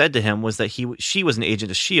Gemma said to him was that she was an agent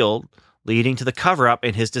of S.H.I.E.L.D., leading to the cover-up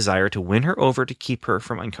and his desire to win her over to keep her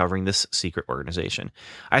from uncovering this secret organization.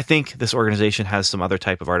 I think this organization has some other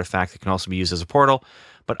type of artifact that can also be used as a portal,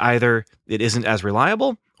 but either it isn't as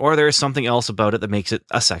reliable or there is something else about it that makes it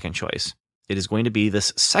a second choice. It is going to be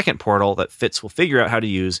this second portal that Fitz will figure out how to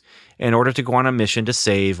use in order to go on a mission to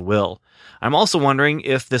save Will. I'm also wondering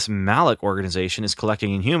if this Malik organization is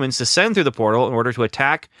collecting Inhumans to send through the portal in order to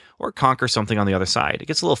attack or conquer something on the other side. It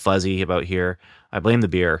gets a little fuzzy about here. I blame the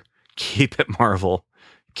beer. Keep it Marvel,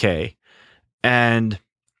 K. And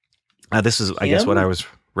this is, I guess, what I was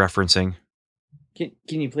referencing. Can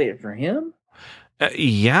you play it for him?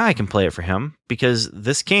 Yeah, I can play it for him because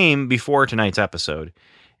this came before tonight's episode,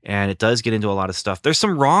 and it does get into a lot of stuff. There's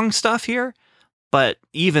some wrong stuff here, but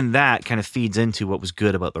even that kind of feeds into what was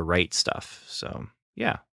good about the right stuff. So,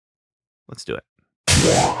 yeah, let's do it.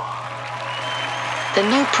 The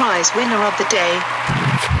no prize winner of the day.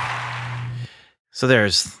 So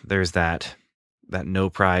there's that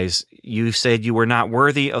no prize. You said you were not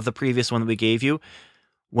worthy of the previous one that we gave you.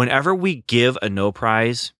 Whenever we give a no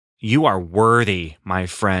prize, you are worthy, my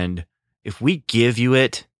friend. If we give you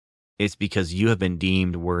it, it's because you have been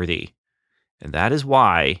deemed worthy. And that is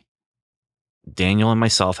why Daniel and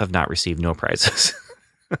myself have not received no prizes.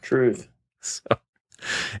 Truth. So,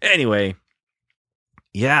 anyway,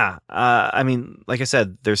 yeah. I mean, like I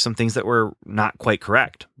said, there's some things that were not quite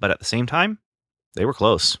correct, but at the same time, they were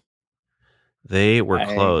close. They were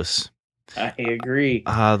close. I agree.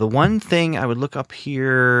 The one thing I would look up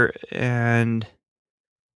here and...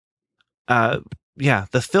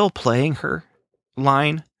 the Phil playing her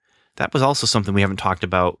line, that was also something we haven't talked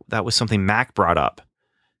about. That was something Mac brought up.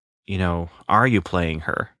 You know, are you playing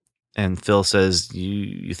her? And Phil says,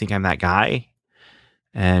 you think I'm that guy?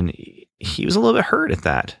 And he was a little bit hurt at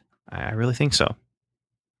that. I really think so.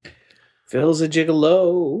 Phil's a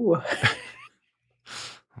gigolo.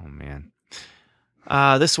 Oh, man.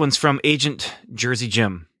 This one's from Agent Jersey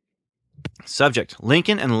Jim. Subject,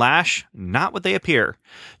 Lincoln and Lash, not what they appear.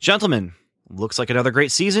 Gentlemen, looks like another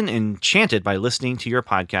great season, enchanted by listening to your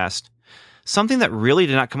podcast. Something that really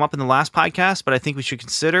did not come up in the last podcast, but I think we should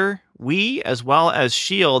consider. We, as well as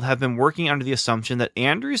S.H.I.E.L.D., have been working under the assumption that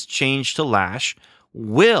Andrew's change to Lash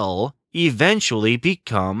will eventually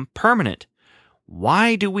become permanent.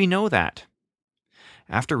 Why do we know that?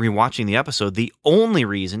 After rewatching the episode, the only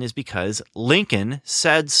reason is because Lincoln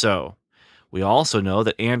said so. We also know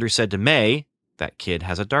that Andrew said to May, that kid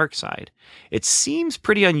has a dark side. It seems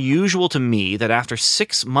pretty unusual to me that after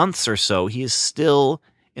 6 months or so, he is still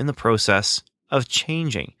in the process of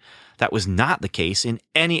changing. That was not the case in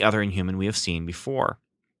any other Inhuman we have seen before.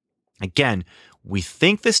 Again, we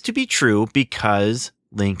think this to be true because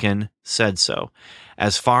Lincoln said so.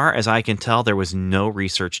 As far as I can tell, there was no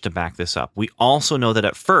research to back this up. We also know that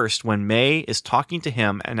at first, when May is talking to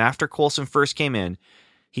him and after Coulson first came in,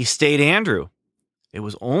 he stayed Andrew. It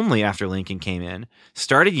was only after Lincoln came in,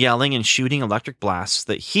 started yelling and shooting electric blasts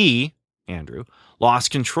that he, Andrew,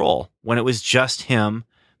 lost control. When it was just him,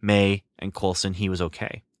 May, and Coulson, he was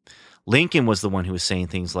okay. Lincoln was the one who was saying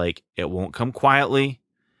things like, it won't come quietly,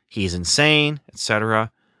 he's insane,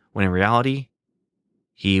 etc. When in reality,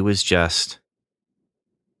 he was just,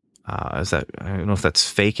 I don't know if that's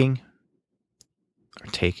faking or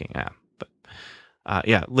taking,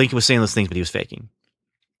 Lincoln was saying those things, but he was faking.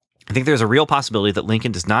 I think there's a real possibility that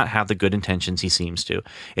Lincoln does not have the good intentions he seems to.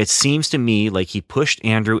 It seems to me like he pushed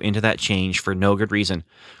Andrew into that change for no good reason.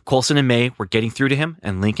 Coulson and May were getting through to him,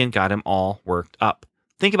 and Lincoln got him all worked up.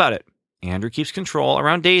 Think about it. Andrew keeps control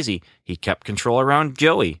around Daisy. He kept control around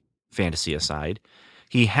Joey. Fantasy aside,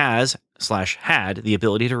 he has had the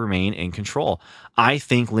ability to remain in control. I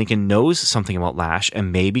think Lincoln knows something about Lash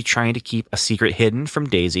and may be trying to keep a secret hidden from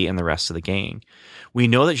Daisy and the rest of the gang. We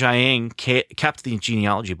know that Jiaying kept the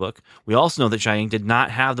genealogy book. We also know that Jiaying did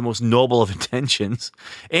not have the most noble of intentions.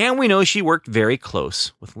 And we know she worked very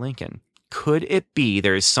close with Lincoln. Could it be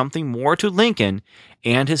there is something more to Lincoln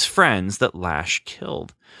and his friends that Lash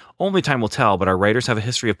killed? Only time will tell, but our writers have a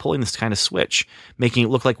history of pulling this kind of switch, making it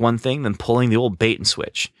look like one thing, then pulling the old bait and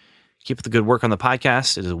switch. Keep up the good work on the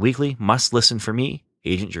podcast. It is a weekly must-listen for me,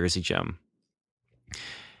 Agent Jersey Jim.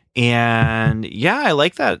 And yeah, I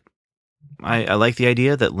like that. I like the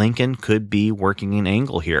idea that Lincoln could be working an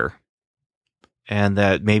angle here. And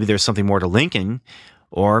that maybe there's something more to Lincoln,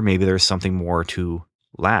 or maybe there's something more to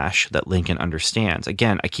Lash that Lincoln understands.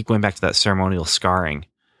 Again, I keep going back to that ceremonial scarring.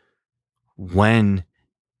 When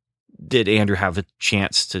did Andrew have a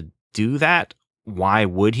chance to do that? Why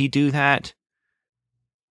would he do that?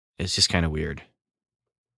 It's just kind of weird.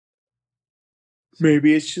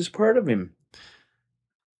 Maybe it's just part of him.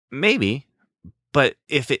 Maybe. But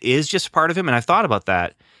if it is just part of him, and I've thought about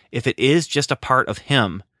that, if it is just a part of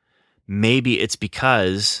him, maybe it's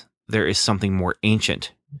because there is something more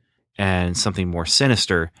ancient and something more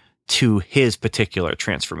sinister to his particular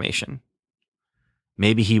transformation.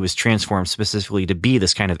 Maybe he was transformed specifically to be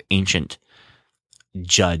this kind of ancient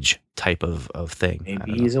judge type of thing.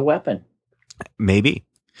 Maybe he's a weapon. Maybe.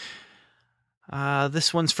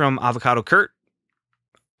 This one's from Avocado Kurt.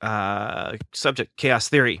 Subject, Chaos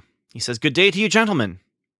Theory. He says, good day to you, gentlemen.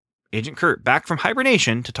 Agent Kurt, back from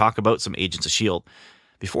hibernation to talk about some Agents of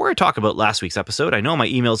S.H.I.E.L.D. Before I talk about last week's episode, I know my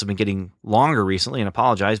emails have been getting longer recently and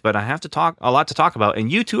apologize, but I have a lot to talk about,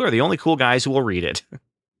 and you two are the only cool guys who will read it.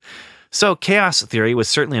 So Chaos Theory was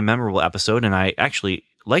certainly a memorable episode, and I actually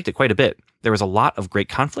liked it quite a bit. There was a lot of great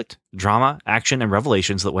conflict, drama, action, and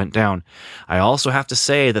revelations that went down. I also have to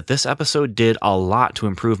say that this episode did a lot to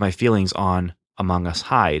improve my feelings on Among Us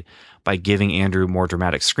Hide by giving Andrew more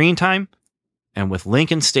dramatic screen time, and with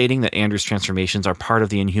Lincoln stating that Andrew's transformations are part of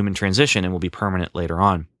the Inhuman transition and will be permanent later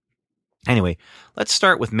on. Anyway, let's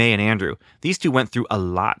start with May and Andrew. These two went through a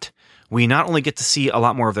lot. We not only get to see a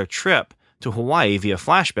lot more of their trip to Hawaii via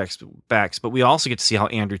flashbacks, but we also get to see how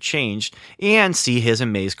Andrew changed and see his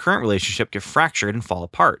and May's current relationship get fractured and fall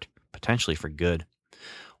apart, potentially for good.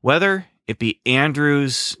 Whether it be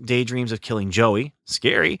Andrew's daydreams of killing Joey,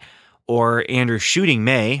 scary, or Andrew shooting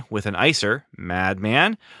May with an icer,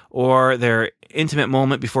 madman, or their intimate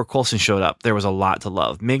moment before Coulson showed up, there was a lot to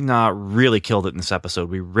love. Ming-Na really killed it in this episode.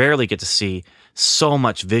 We rarely get to see so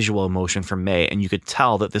much visual emotion from May, and you could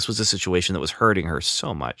tell that this was a situation that was hurting her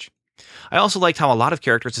so much. I also liked how a lot of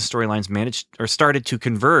characters and storylines managed or started to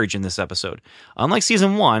converge in this episode. Unlike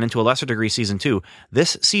season 1 and to a lesser degree season 2,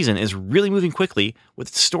 this season is really moving quickly with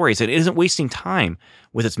its stories and it isn't wasting time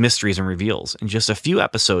with its mysteries and reveals. In just a few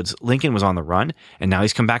episodes, Lincoln was on the run and now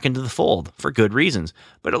he's come back into the fold for good reasons.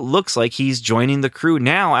 But it looks like he's joining the crew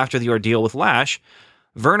now after the ordeal with Lash.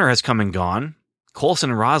 Werner has come and gone. Coulson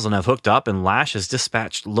and Roslin have hooked up and Lash has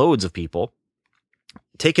dispatched loads of people,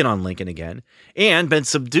 taken on Lincoln again, and been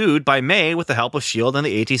subdued by May with the help of S.H.I.E.L.D. and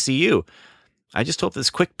the ATCU. I just hope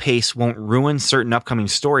this quick pace won't ruin certain upcoming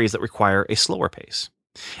stories that require a slower pace.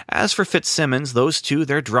 As for Fitzsimmons, those two,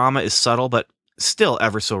 their drama is subtle but still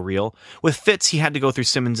ever so real. With Fitz, he had to go through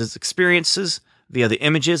Simmons' experiences via the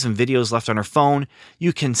images and videos left on her phone.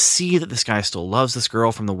 You can see that this guy still loves this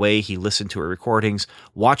girl from the way he listened to her recordings,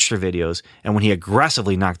 watched her videos, and when he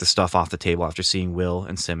aggressively knocked the stuff off the table after seeing Will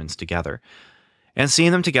and Simmons together. And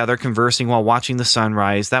seeing them together conversing while watching the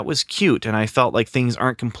sunrise, that was cute, and I felt like things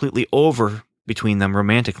aren't completely over between them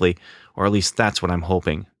romantically, or at least that's what I'm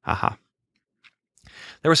hoping. Haha.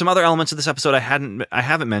 There were some other elements of this episode I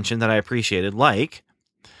haven't mentioned that I appreciated, like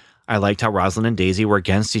I liked how Roslin and Daisy were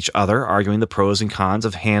against each other, arguing the pros and cons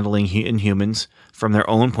of handling Inhumans from their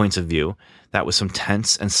own points of view. That was some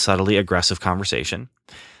tense and subtly aggressive conversation.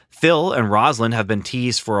 Phil and Roslin have been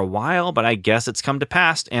teased for a while, but I guess it's come to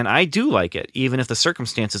pass, and I do like it, even if the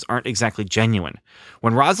circumstances aren't exactly genuine.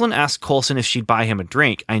 When Roslin asked Coulson if she'd buy him a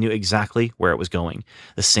drink, I knew exactly where it was going.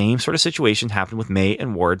 The same sort of situation happened with May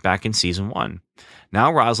and Ward back in season 1.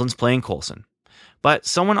 Now Roslin's playing Coulson. But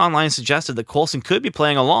someone online suggested that Coulson could be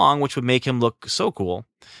playing along, which would make him look so cool,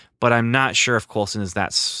 but I'm not sure if Coulson is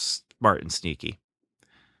that smart and sneaky.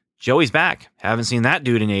 Joey's back. Haven't seen that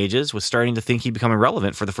dude in ages. Was starting to think he'd become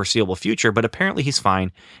irrelevant for the foreseeable future, but apparently he's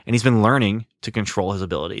fine, and he's been learning to control his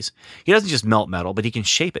abilities. He doesn't just melt metal, but he can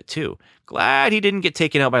shape it too. Glad he didn't get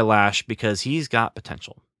taken out by Lash, because he's got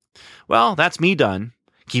potential. Well, that's me done.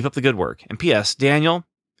 Keep up the good work. And P.S., Daniel,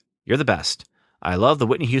 you're the best. I love the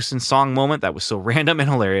Whitney Houston song moment. That was so random and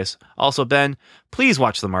hilarious. Also, Ben, please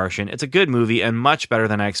watch The Martian. It's a good movie and much better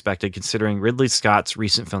than I expected considering Ridley Scott's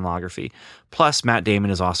recent filmography. Plus, Matt Damon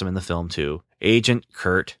is awesome in the film too. Agent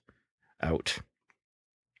Kurt, out.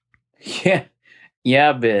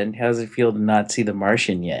 Yeah, Ben. How does it feel to not see The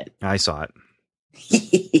Martian yet? I saw it.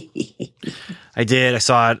 I did. I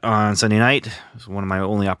saw it on Sunday night. It was one of my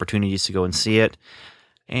only opportunities to go and see it.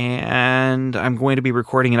 And I'm going to be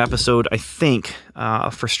recording an episode, I think,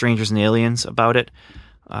 for Strangers and Aliens about it.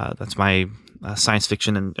 That's my science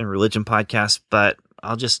fiction and religion podcast, but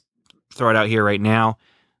I'll just throw it out here right now.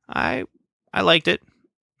 I liked it.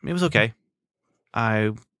 It was okay.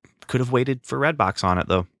 I could have waited for Redbox on it,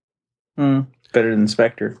 though. Better than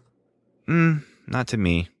Spectre. Not to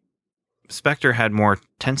me. Spectre had more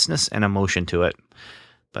tenseness and emotion to it,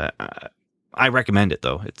 but I recommend it,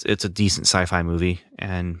 though. It's a decent sci-fi movie,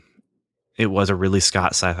 and it was a Ridley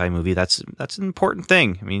Scott sci-fi movie. That's an important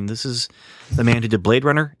thing. I mean, this is the man who did Blade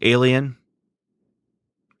Runner, Alien,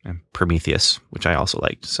 and Prometheus, which I also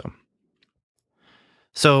liked.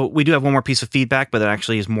 So we do have one more piece of feedback, but it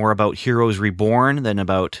actually is more about Heroes Reborn than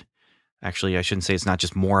about... Actually, I shouldn't say it's not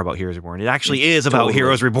just more about Heroes Reborn. It actually is about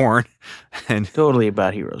Heroes Reborn. And totally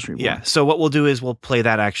about Heroes Reborn. Yeah, so what we'll do is we'll play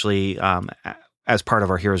that actually... as part of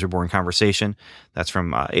our Heroes Reborn conversation. That's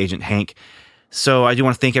from Agent Hank. So I do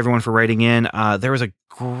want to thank everyone for writing in. There was a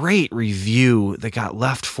great review that got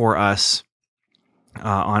left for us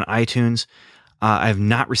on iTunes. I have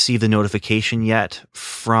not received the notification yet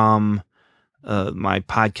from my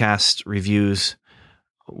podcast reviews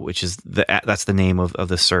which is that's the name of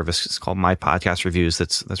the service. It's called My Podcast Reviews.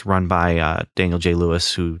 That's run by Daniel J.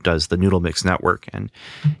 Lewis, who does the Noodle Mix Network, and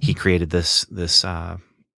he created this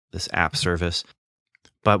app service.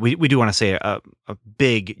 But we do want to say a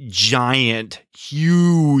big, giant,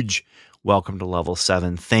 huge welcome to Level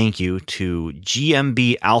 7. Thank you to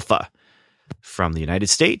GMB Alpha from the United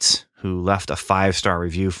States, who left a 5-star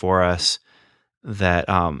review for us. That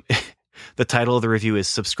the title of the review is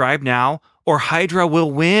 "Subscribe Now or Hydra Will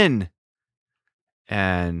Win."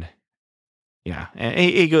 And yeah,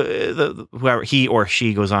 and whoever he or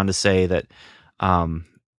she goes on to say that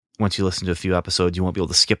once you listen to a few episodes, you won't be able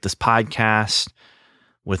to skip this podcast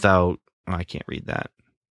without. Oh, I can't read that,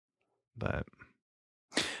 but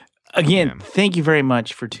again, thank you very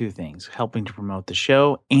much for 2 things: helping to promote the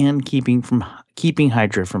show and keeping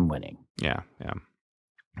Hydra from winning. Yeah.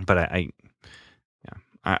 But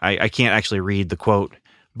I can't actually read the quote,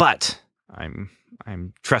 but I'm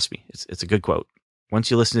trust me, it's a good quote.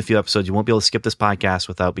 Once you listen to a few episodes, you won't be able to skip this podcast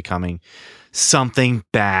without becoming something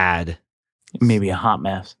bad. Maybe a hot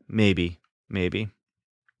mess. Maybe.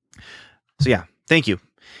 So yeah, thank you.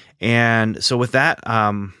 And so with that,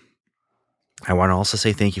 I want to also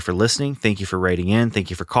say thank you for listening. Thank you for writing in.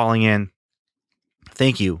 Thank you for calling in.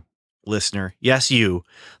 Thank you, listener. Yes, you,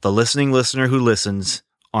 the listening listener who listens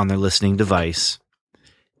on their listening device.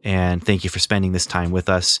 And thank you for spending this time with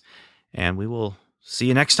us. And we will see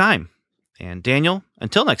you next time. And Daniel,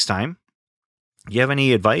 until next time, do you have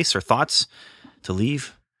any advice or thoughts to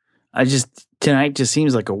leave? Tonight just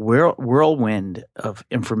seems like a whirlwind of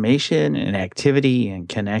information and activity and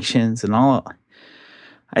connections and all.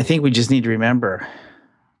 I think we just need to remember,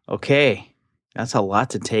 okay, that's a lot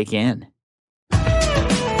to take in.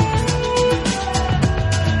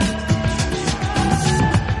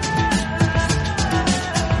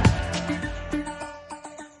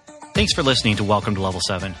 Thanks for listening to Welcome to Level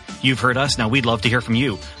 7. You've heard us. Now we'd love to hear from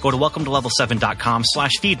you. Go to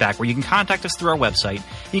welcometolevel7.com/feedback where you can contact us through our website.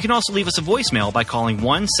 You can also leave us a voicemail by calling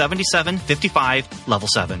 1-77-55-Level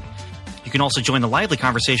 7. You can also join the lively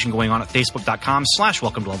conversation going on at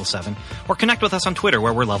facebook.com/welcome to level 7 or connect with us on Twitter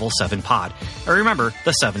where we're Level 7 Pod. And remember,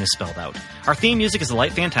 the 7 is spelled out. Our theme music is The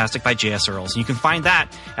Light Fantastic by J.S. Earls, and you can find that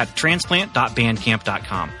at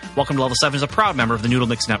transplant.bandcamp.com. Welcome to Level 7 is a proud member of the Noodle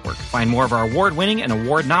Mix Network. Find more of our award-winning and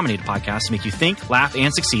award-nominated podcasts to make you think, laugh,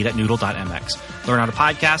 and succeed at noodle.mx. Learn how to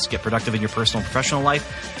podcast, get productive in your personal and professional life,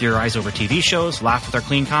 theorize over TV shows, laugh with our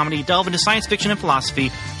clean comedy, delve into science fiction and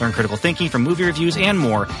philosophy, learn critical thinking from movie reviews, and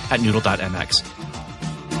more at noodle.mx.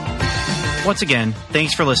 Once again,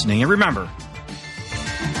 thanks for listening, and remember,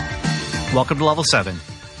 welcome to Level 7.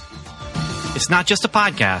 It's not just a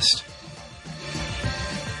podcast.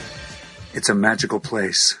 It's a magical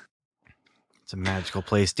place. It's a magical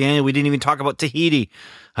place. Daniel, we didn't even talk about Tahiti.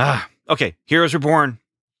 Okay, Heroes Reborn.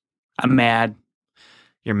 I'm mad.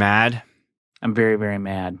 You're mad? I'm very, very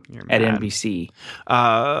mad. You're at mad. NBC.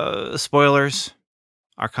 Spoilers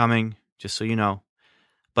are coming, just so you know.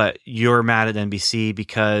 But you're mad at NBC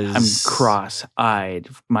because... I'm cross-eyed.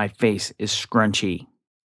 My face is scrunchy.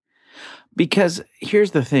 Because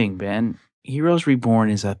here's the thing, Ben. Heroes Reborn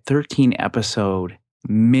is a 13-episode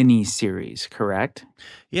mini-series, correct?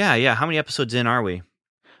 Yeah. How many episodes in are we?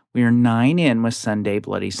 We are 9 in with Sunday,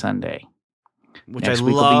 Bloody Sunday. Which Next I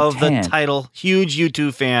week will be love the 10. title. Huge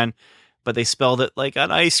YouTube fan. But they spelled it like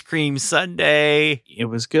an ice cream sundae. It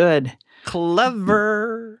was good.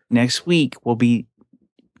 Clever. Next week will be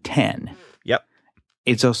 10. Yep.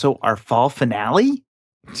 It's also our fall finale.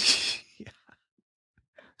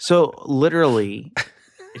 So literally,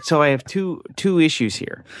 I have two issues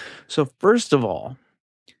here. So first of all,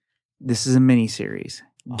 this is a mini series.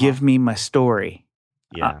 Give me my story.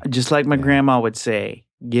 Yeah. Just like my grandma would say,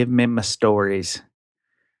 give me my stories.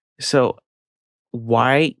 So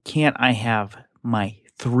why can't I have my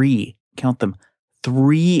 3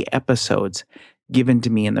 episodes given to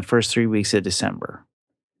me in the first 3 weeks of December?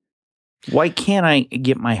 Why can't I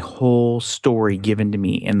get my whole story given to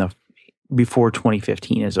me before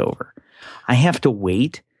 2015 is over? I have to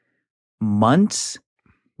wait months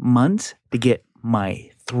to get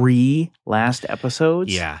my 3 last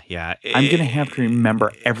episodes. Yeah. I'm going to have to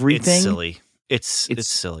remember everything. It's silly. It's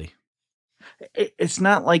silly. It's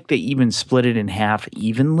not like they even split it in half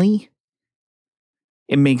evenly.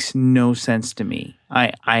 It makes no sense to me.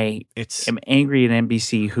 I am angry at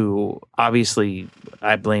NBC, who obviously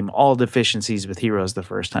I blame all deficiencies with Heroes the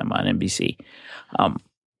first time on NBC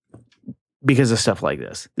because of stuff like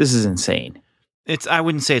this. This is insane. I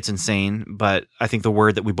wouldn't say it's insane, but I think the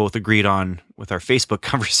word that we both agreed on with our Facebook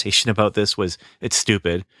conversation about this was it's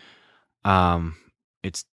stupid.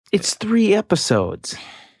 It's 3 episodes.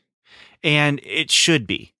 And it should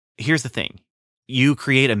be. Here's the thing. You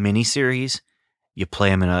create a mini series, you play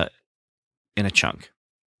them in a chunk.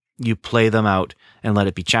 You play them out and let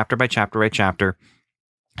it be chapter by chapter by chapter.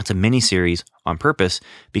 It's a mini series on purpose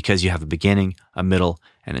because you have a beginning, a middle,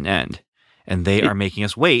 and an end. And they are making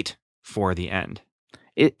us wait for the end.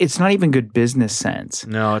 It's not even good business sense.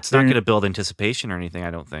 No, it's not going to build anticipation or anything,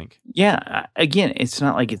 I don't think. Yeah. Again, it's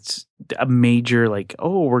not like it's a major, like,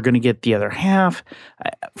 oh, we're going to get the other half.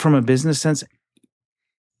 From a business sense,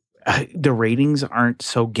 the ratings aren't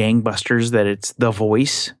so gangbusters that it's The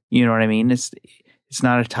Voice. You know what I mean? It's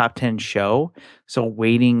not a top 10 show. So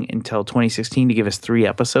waiting until 2016 to give us 3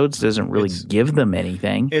 episodes doesn't really give them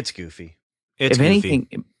anything. It's goofy. If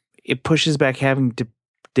anything, it pushes back having to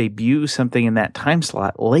debut something in that time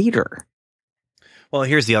slot later. Well,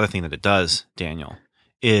 here's the other thing that it does, Daniel,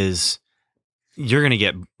 is you're going to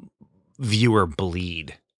get viewer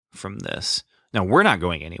bleed from this. Now, we're not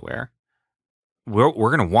going anywhere. We're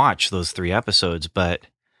going to watch those 3 episodes, but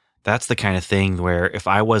that's the kind of thing where if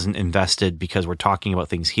I wasn't invested because we're talking about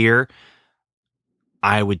things here,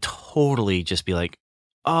 I would totally just be like,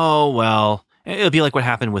 oh, well, it'll be like what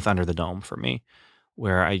happened with Under the Dome for me,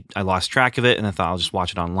 where I lost track of it and I thought I'll just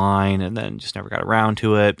watch it online and then just never got around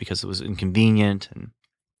to it because it was inconvenient. And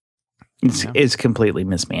it's completely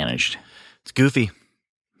mismanaged. It's goofy,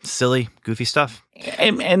 silly, goofy stuff.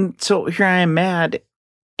 And so here I am mad,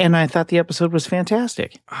 and I thought the episode was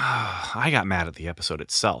fantastic. I got mad at the episode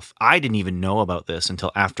itself. I didn't even know about this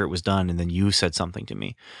until after it was done, and then you said something to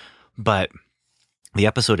me. But the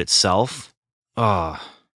episode itself,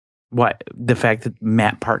 What? The fact that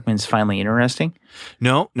Matt Parkman's finally interesting?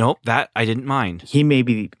 No, that I didn't mind. He may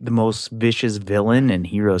be the most vicious villain in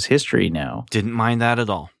Heroes history now. Didn't mind that at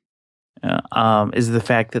all. Is the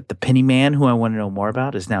fact that the Penny Man, who I want to know more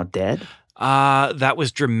about, is now dead? That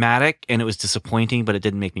was dramatic and it was disappointing, but it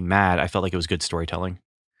didn't make me mad. I felt like it was good storytelling.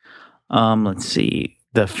 Let's see.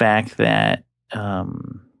 The fact that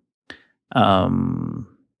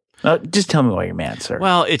just tell me why you're mad, sir.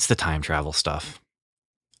 Well, it's the time travel stuff.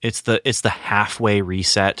 It's the halfway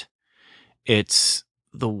reset. It's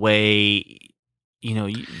the way,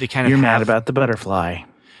 they kind of you're mad about the butterfly.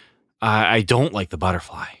 I don't like the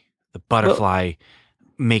butterfly. The butterfly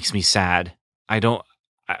makes me sad. I don't.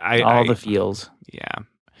 The feels. Yeah.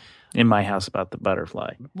 In my house about the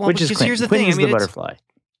butterfly. Well, which is Quentin. Here's the Quentin's thing. the butterfly.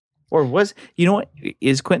 Or was, you know what?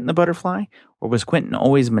 Is Quentin the butterfly? Or was Quentin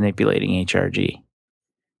always manipulating HRG?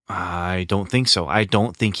 I don't think so. I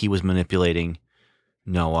don't think he was manipulating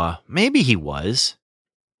Noah. Maybe he was.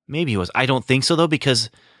 I don't think so, though, because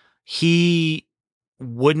he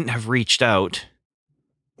wouldn't have reached out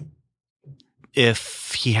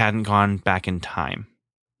if he hadn't gone back in time.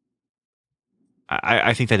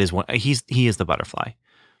 I think that is one. He is the butterfly.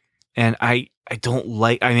 And I don't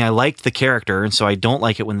like, I liked the character, and so I don't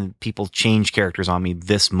like it when people change characters on me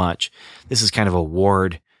this much. This is kind of a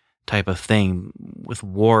Ward type of thing. With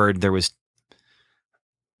Ward, there was,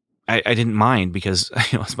 I didn't mind because,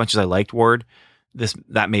 as much as I liked Ward,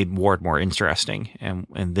 that made Ward more interesting.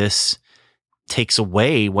 And this takes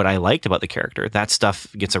away what I liked about the character. That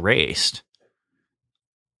stuff gets erased.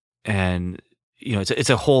 And, it's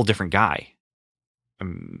a whole different guy.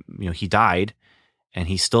 He died and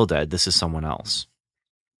he's still dead. This is someone else.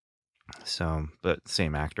 So, but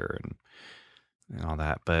same actor and all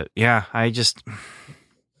that. But yeah, How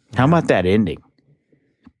about that ending?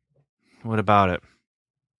 What about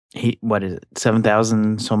it? What is it?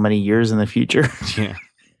 7,000 so many years in the future? Yeah.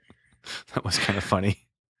 That was kind of funny.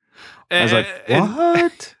 I was like,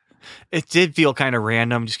 what? It did feel kind of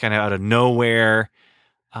random, just kind of out of nowhere.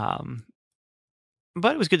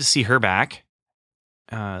 But it was good to see her back.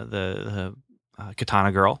 The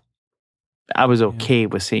Katana girl. I was okay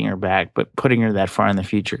with seeing her back, but putting her that far in the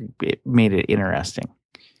future, it made it interesting.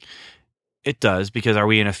 It does, because are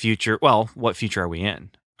we in a future? Well, what future are we in?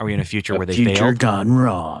 Are we in a future where they future failed? Gone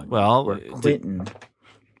wrong. Well, Quentin.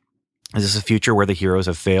 Is this a future where the heroes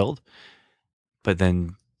have failed, but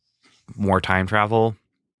then more time travel?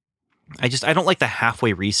 I don't like the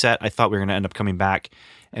halfway reset. I thought we were going to end up coming back.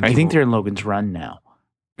 And I think they're in Logan's Run now.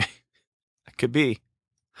 Could be.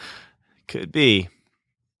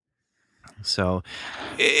 So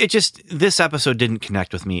this episode didn't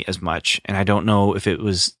connect with me as much. And I don't know if it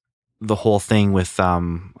was the whole thing with,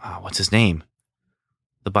 what's his name?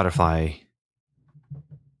 The butterfly.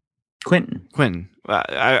 Quentin.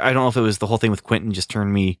 I don't know if it was the whole thing with Quentin just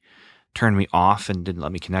turned me off and didn't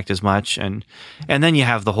let me connect as much. And then you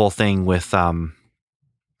have the whole thing with,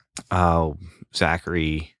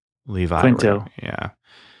 Zachary Levi. Quinto. Yeah.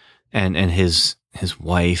 And his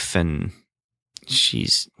wife, and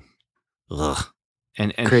she's, ugh.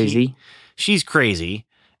 and Crazy. She's crazy,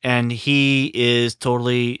 and he is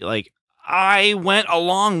totally like, I went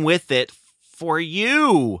along with it for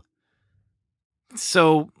you.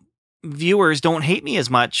 So viewers, don't hate me as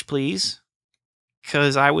much, please,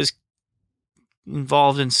 because I was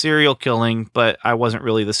involved in serial killing, but I wasn't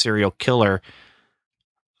really the serial killer.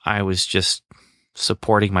 I was just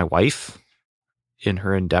supporting my wife in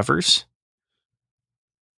her endeavors.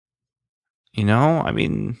 You know, I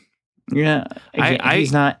mean, Yeah.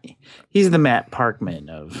 Again, he's the Matt Parkman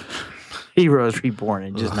of Heroes Reborn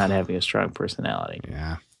and just not having a strong personality.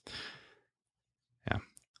 Yeah.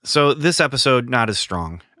 So this episode, not as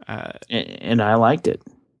strong. And I liked it.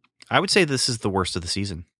 I would say this is the worst of the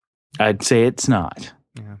season. I'd say it's not.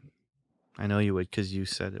 Yeah. I know you would, because you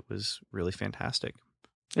said it was really fantastic.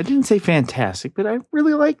 I didn't say fantastic, but I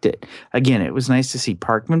really liked it. Again, it was nice to see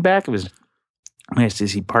Parkman back. It was nice to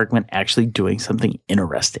see Parkman actually doing something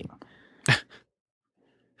interesting.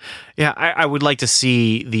 Yeah, I would like to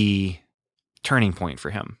see the turning point for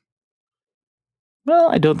him.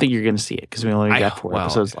 Well, I don't think you're going to see it because we only got 4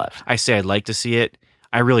 episodes left. I say I'd like to see it.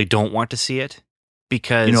 I really don't want to see it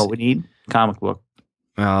because... You know what we need? Comic book.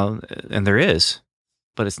 Well, and there is,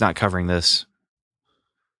 but it's not covering this.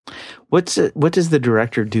 What does the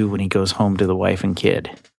director do when he goes home to the wife and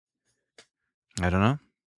kid? I don't know.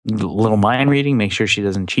 A little mind reading, make sure she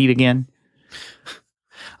doesn't cheat again.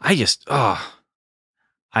 I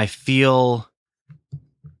feel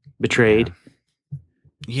betrayed.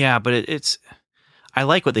 Yeah, but it's. I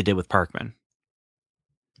like what they did with Parkman.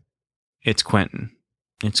 It's Quentin.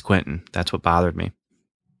 That's what bothered me,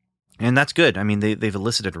 and that's good. I mean, they've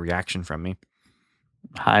elicited a reaction from me.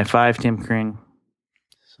 High five, Tim Kring.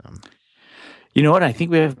 So, you know what? I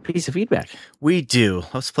think we have a piece of feedback. We do.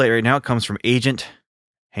 Let's play it right now. It comes from Agent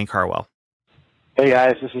Hank Harwell. Hey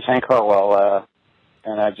guys, this is Hank Harwell,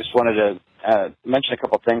 and I just wanted to mention a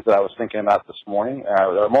couple of things that I was thinking about this morning.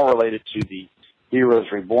 They're more related to the Heroes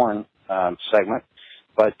Reborn segment,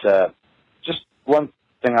 but just one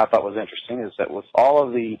thing I thought was interesting is that with all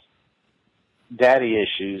of the daddy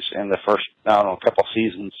issues in the first, couple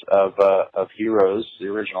seasons of Heroes, the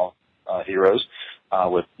original Heroes,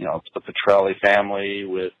 with the Petrelli family,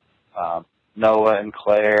 with Noah and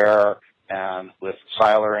Claire, and with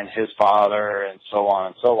Siler and his father, and so on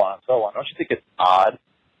and so on and so on. Don't you think it's odd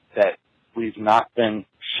that we've not been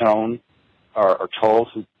shown or told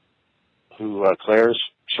who Claire's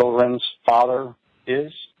children's father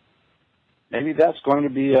is? Maybe that's going to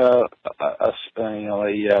be a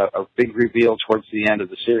big reveal towards the end of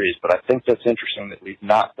the series. But I think that's interesting that we've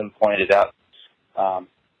not been pointed out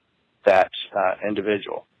that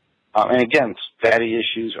individual. And again, daddy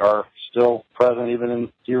issues are still present even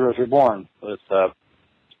in Heroes Reborn with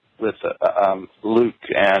Luke,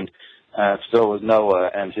 and still with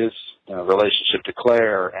Noah and his relationship to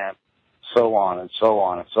Claire, and so on and so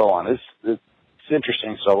on and so on. It's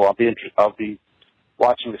interesting. So I'll be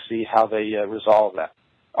watching to see how they resolve that.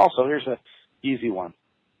 Also, here's an easy one.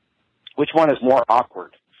 Which one is more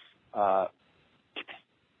awkward?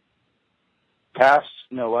 Past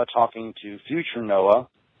Noah talking to future Noah,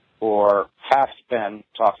 or past Ben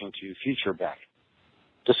talking to future Ben?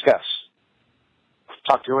 Discuss.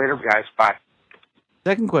 Talk to you later, guys. Bye.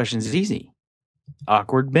 Second question is easy.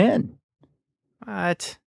 Awkward Ben.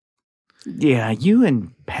 What? Yeah, you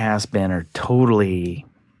and past Ben are totally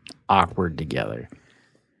awkward together.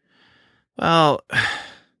 Well,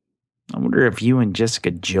 I wonder if you and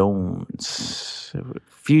Jessica Jones,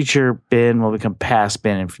 future Ben will become past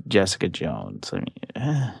Ben and Jessica Jones.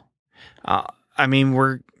 I mean,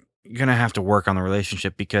 we're gonna have to work on the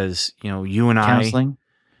relationship because you and counseling.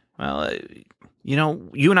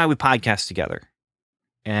 You and I we podcast together,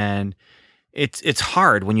 and it's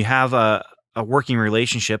hard when you have a working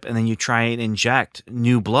relationship and then you try and inject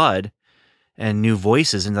new blood and new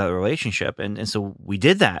voices into that relationship. And so we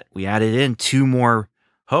did that. We added in 2 more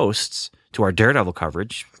hosts to our Daredevil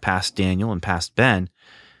coverage, past Daniel and past Ben.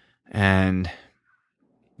 And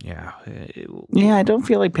yeah. I don't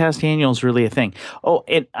feel like past Daniel is really a thing. Oh,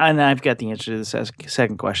 and I've got the answer to the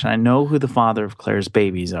second question. I know who the father of Claire's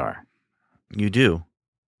babies are. You do?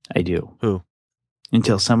 I do. Who?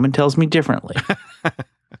 Until someone tells me differently.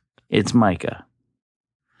 It's Micah.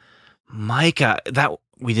 That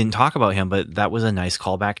we didn't talk about him, but that was a nice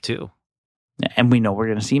callback too. And we know we're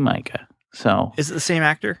going to see Micah. So is it the same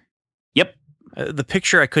actor? Yep. The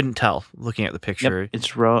picture I couldn't tell looking at the picture.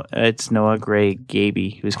 Yep. It's Noah Gray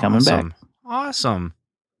Gaby who's coming back. Awesome.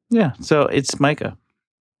 Yeah. So it's Micah.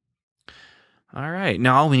 All right.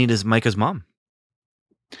 Now all we need is Micah's mom.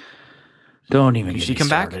 Don't even get me come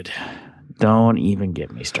started. Back? Don't even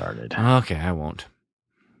get me started. Okay, I won't.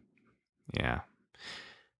 Yeah.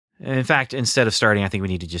 In fact, instead of starting, I think we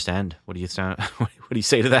need to just end. What do you what do you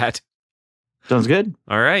say to that? Sounds good.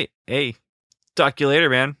 All right. Hey, talk to you later,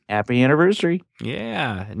 man. Happy anniversary.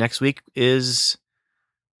 Yeah. Next week is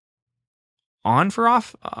on for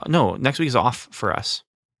off? No, next week is off for us.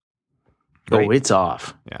 Right? Oh, it's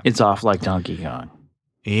off. Yeah. It's off like Donkey Kong.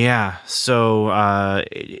 Yeah. So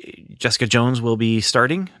Jessica Jones will be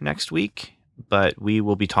starting next week, but we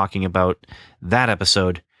will be talking about that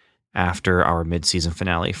episode after our mid-season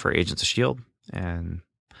finale for Agents of S.H.I.E.L.D. And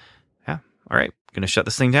yeah. All right. Going to shut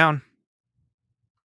this thing down.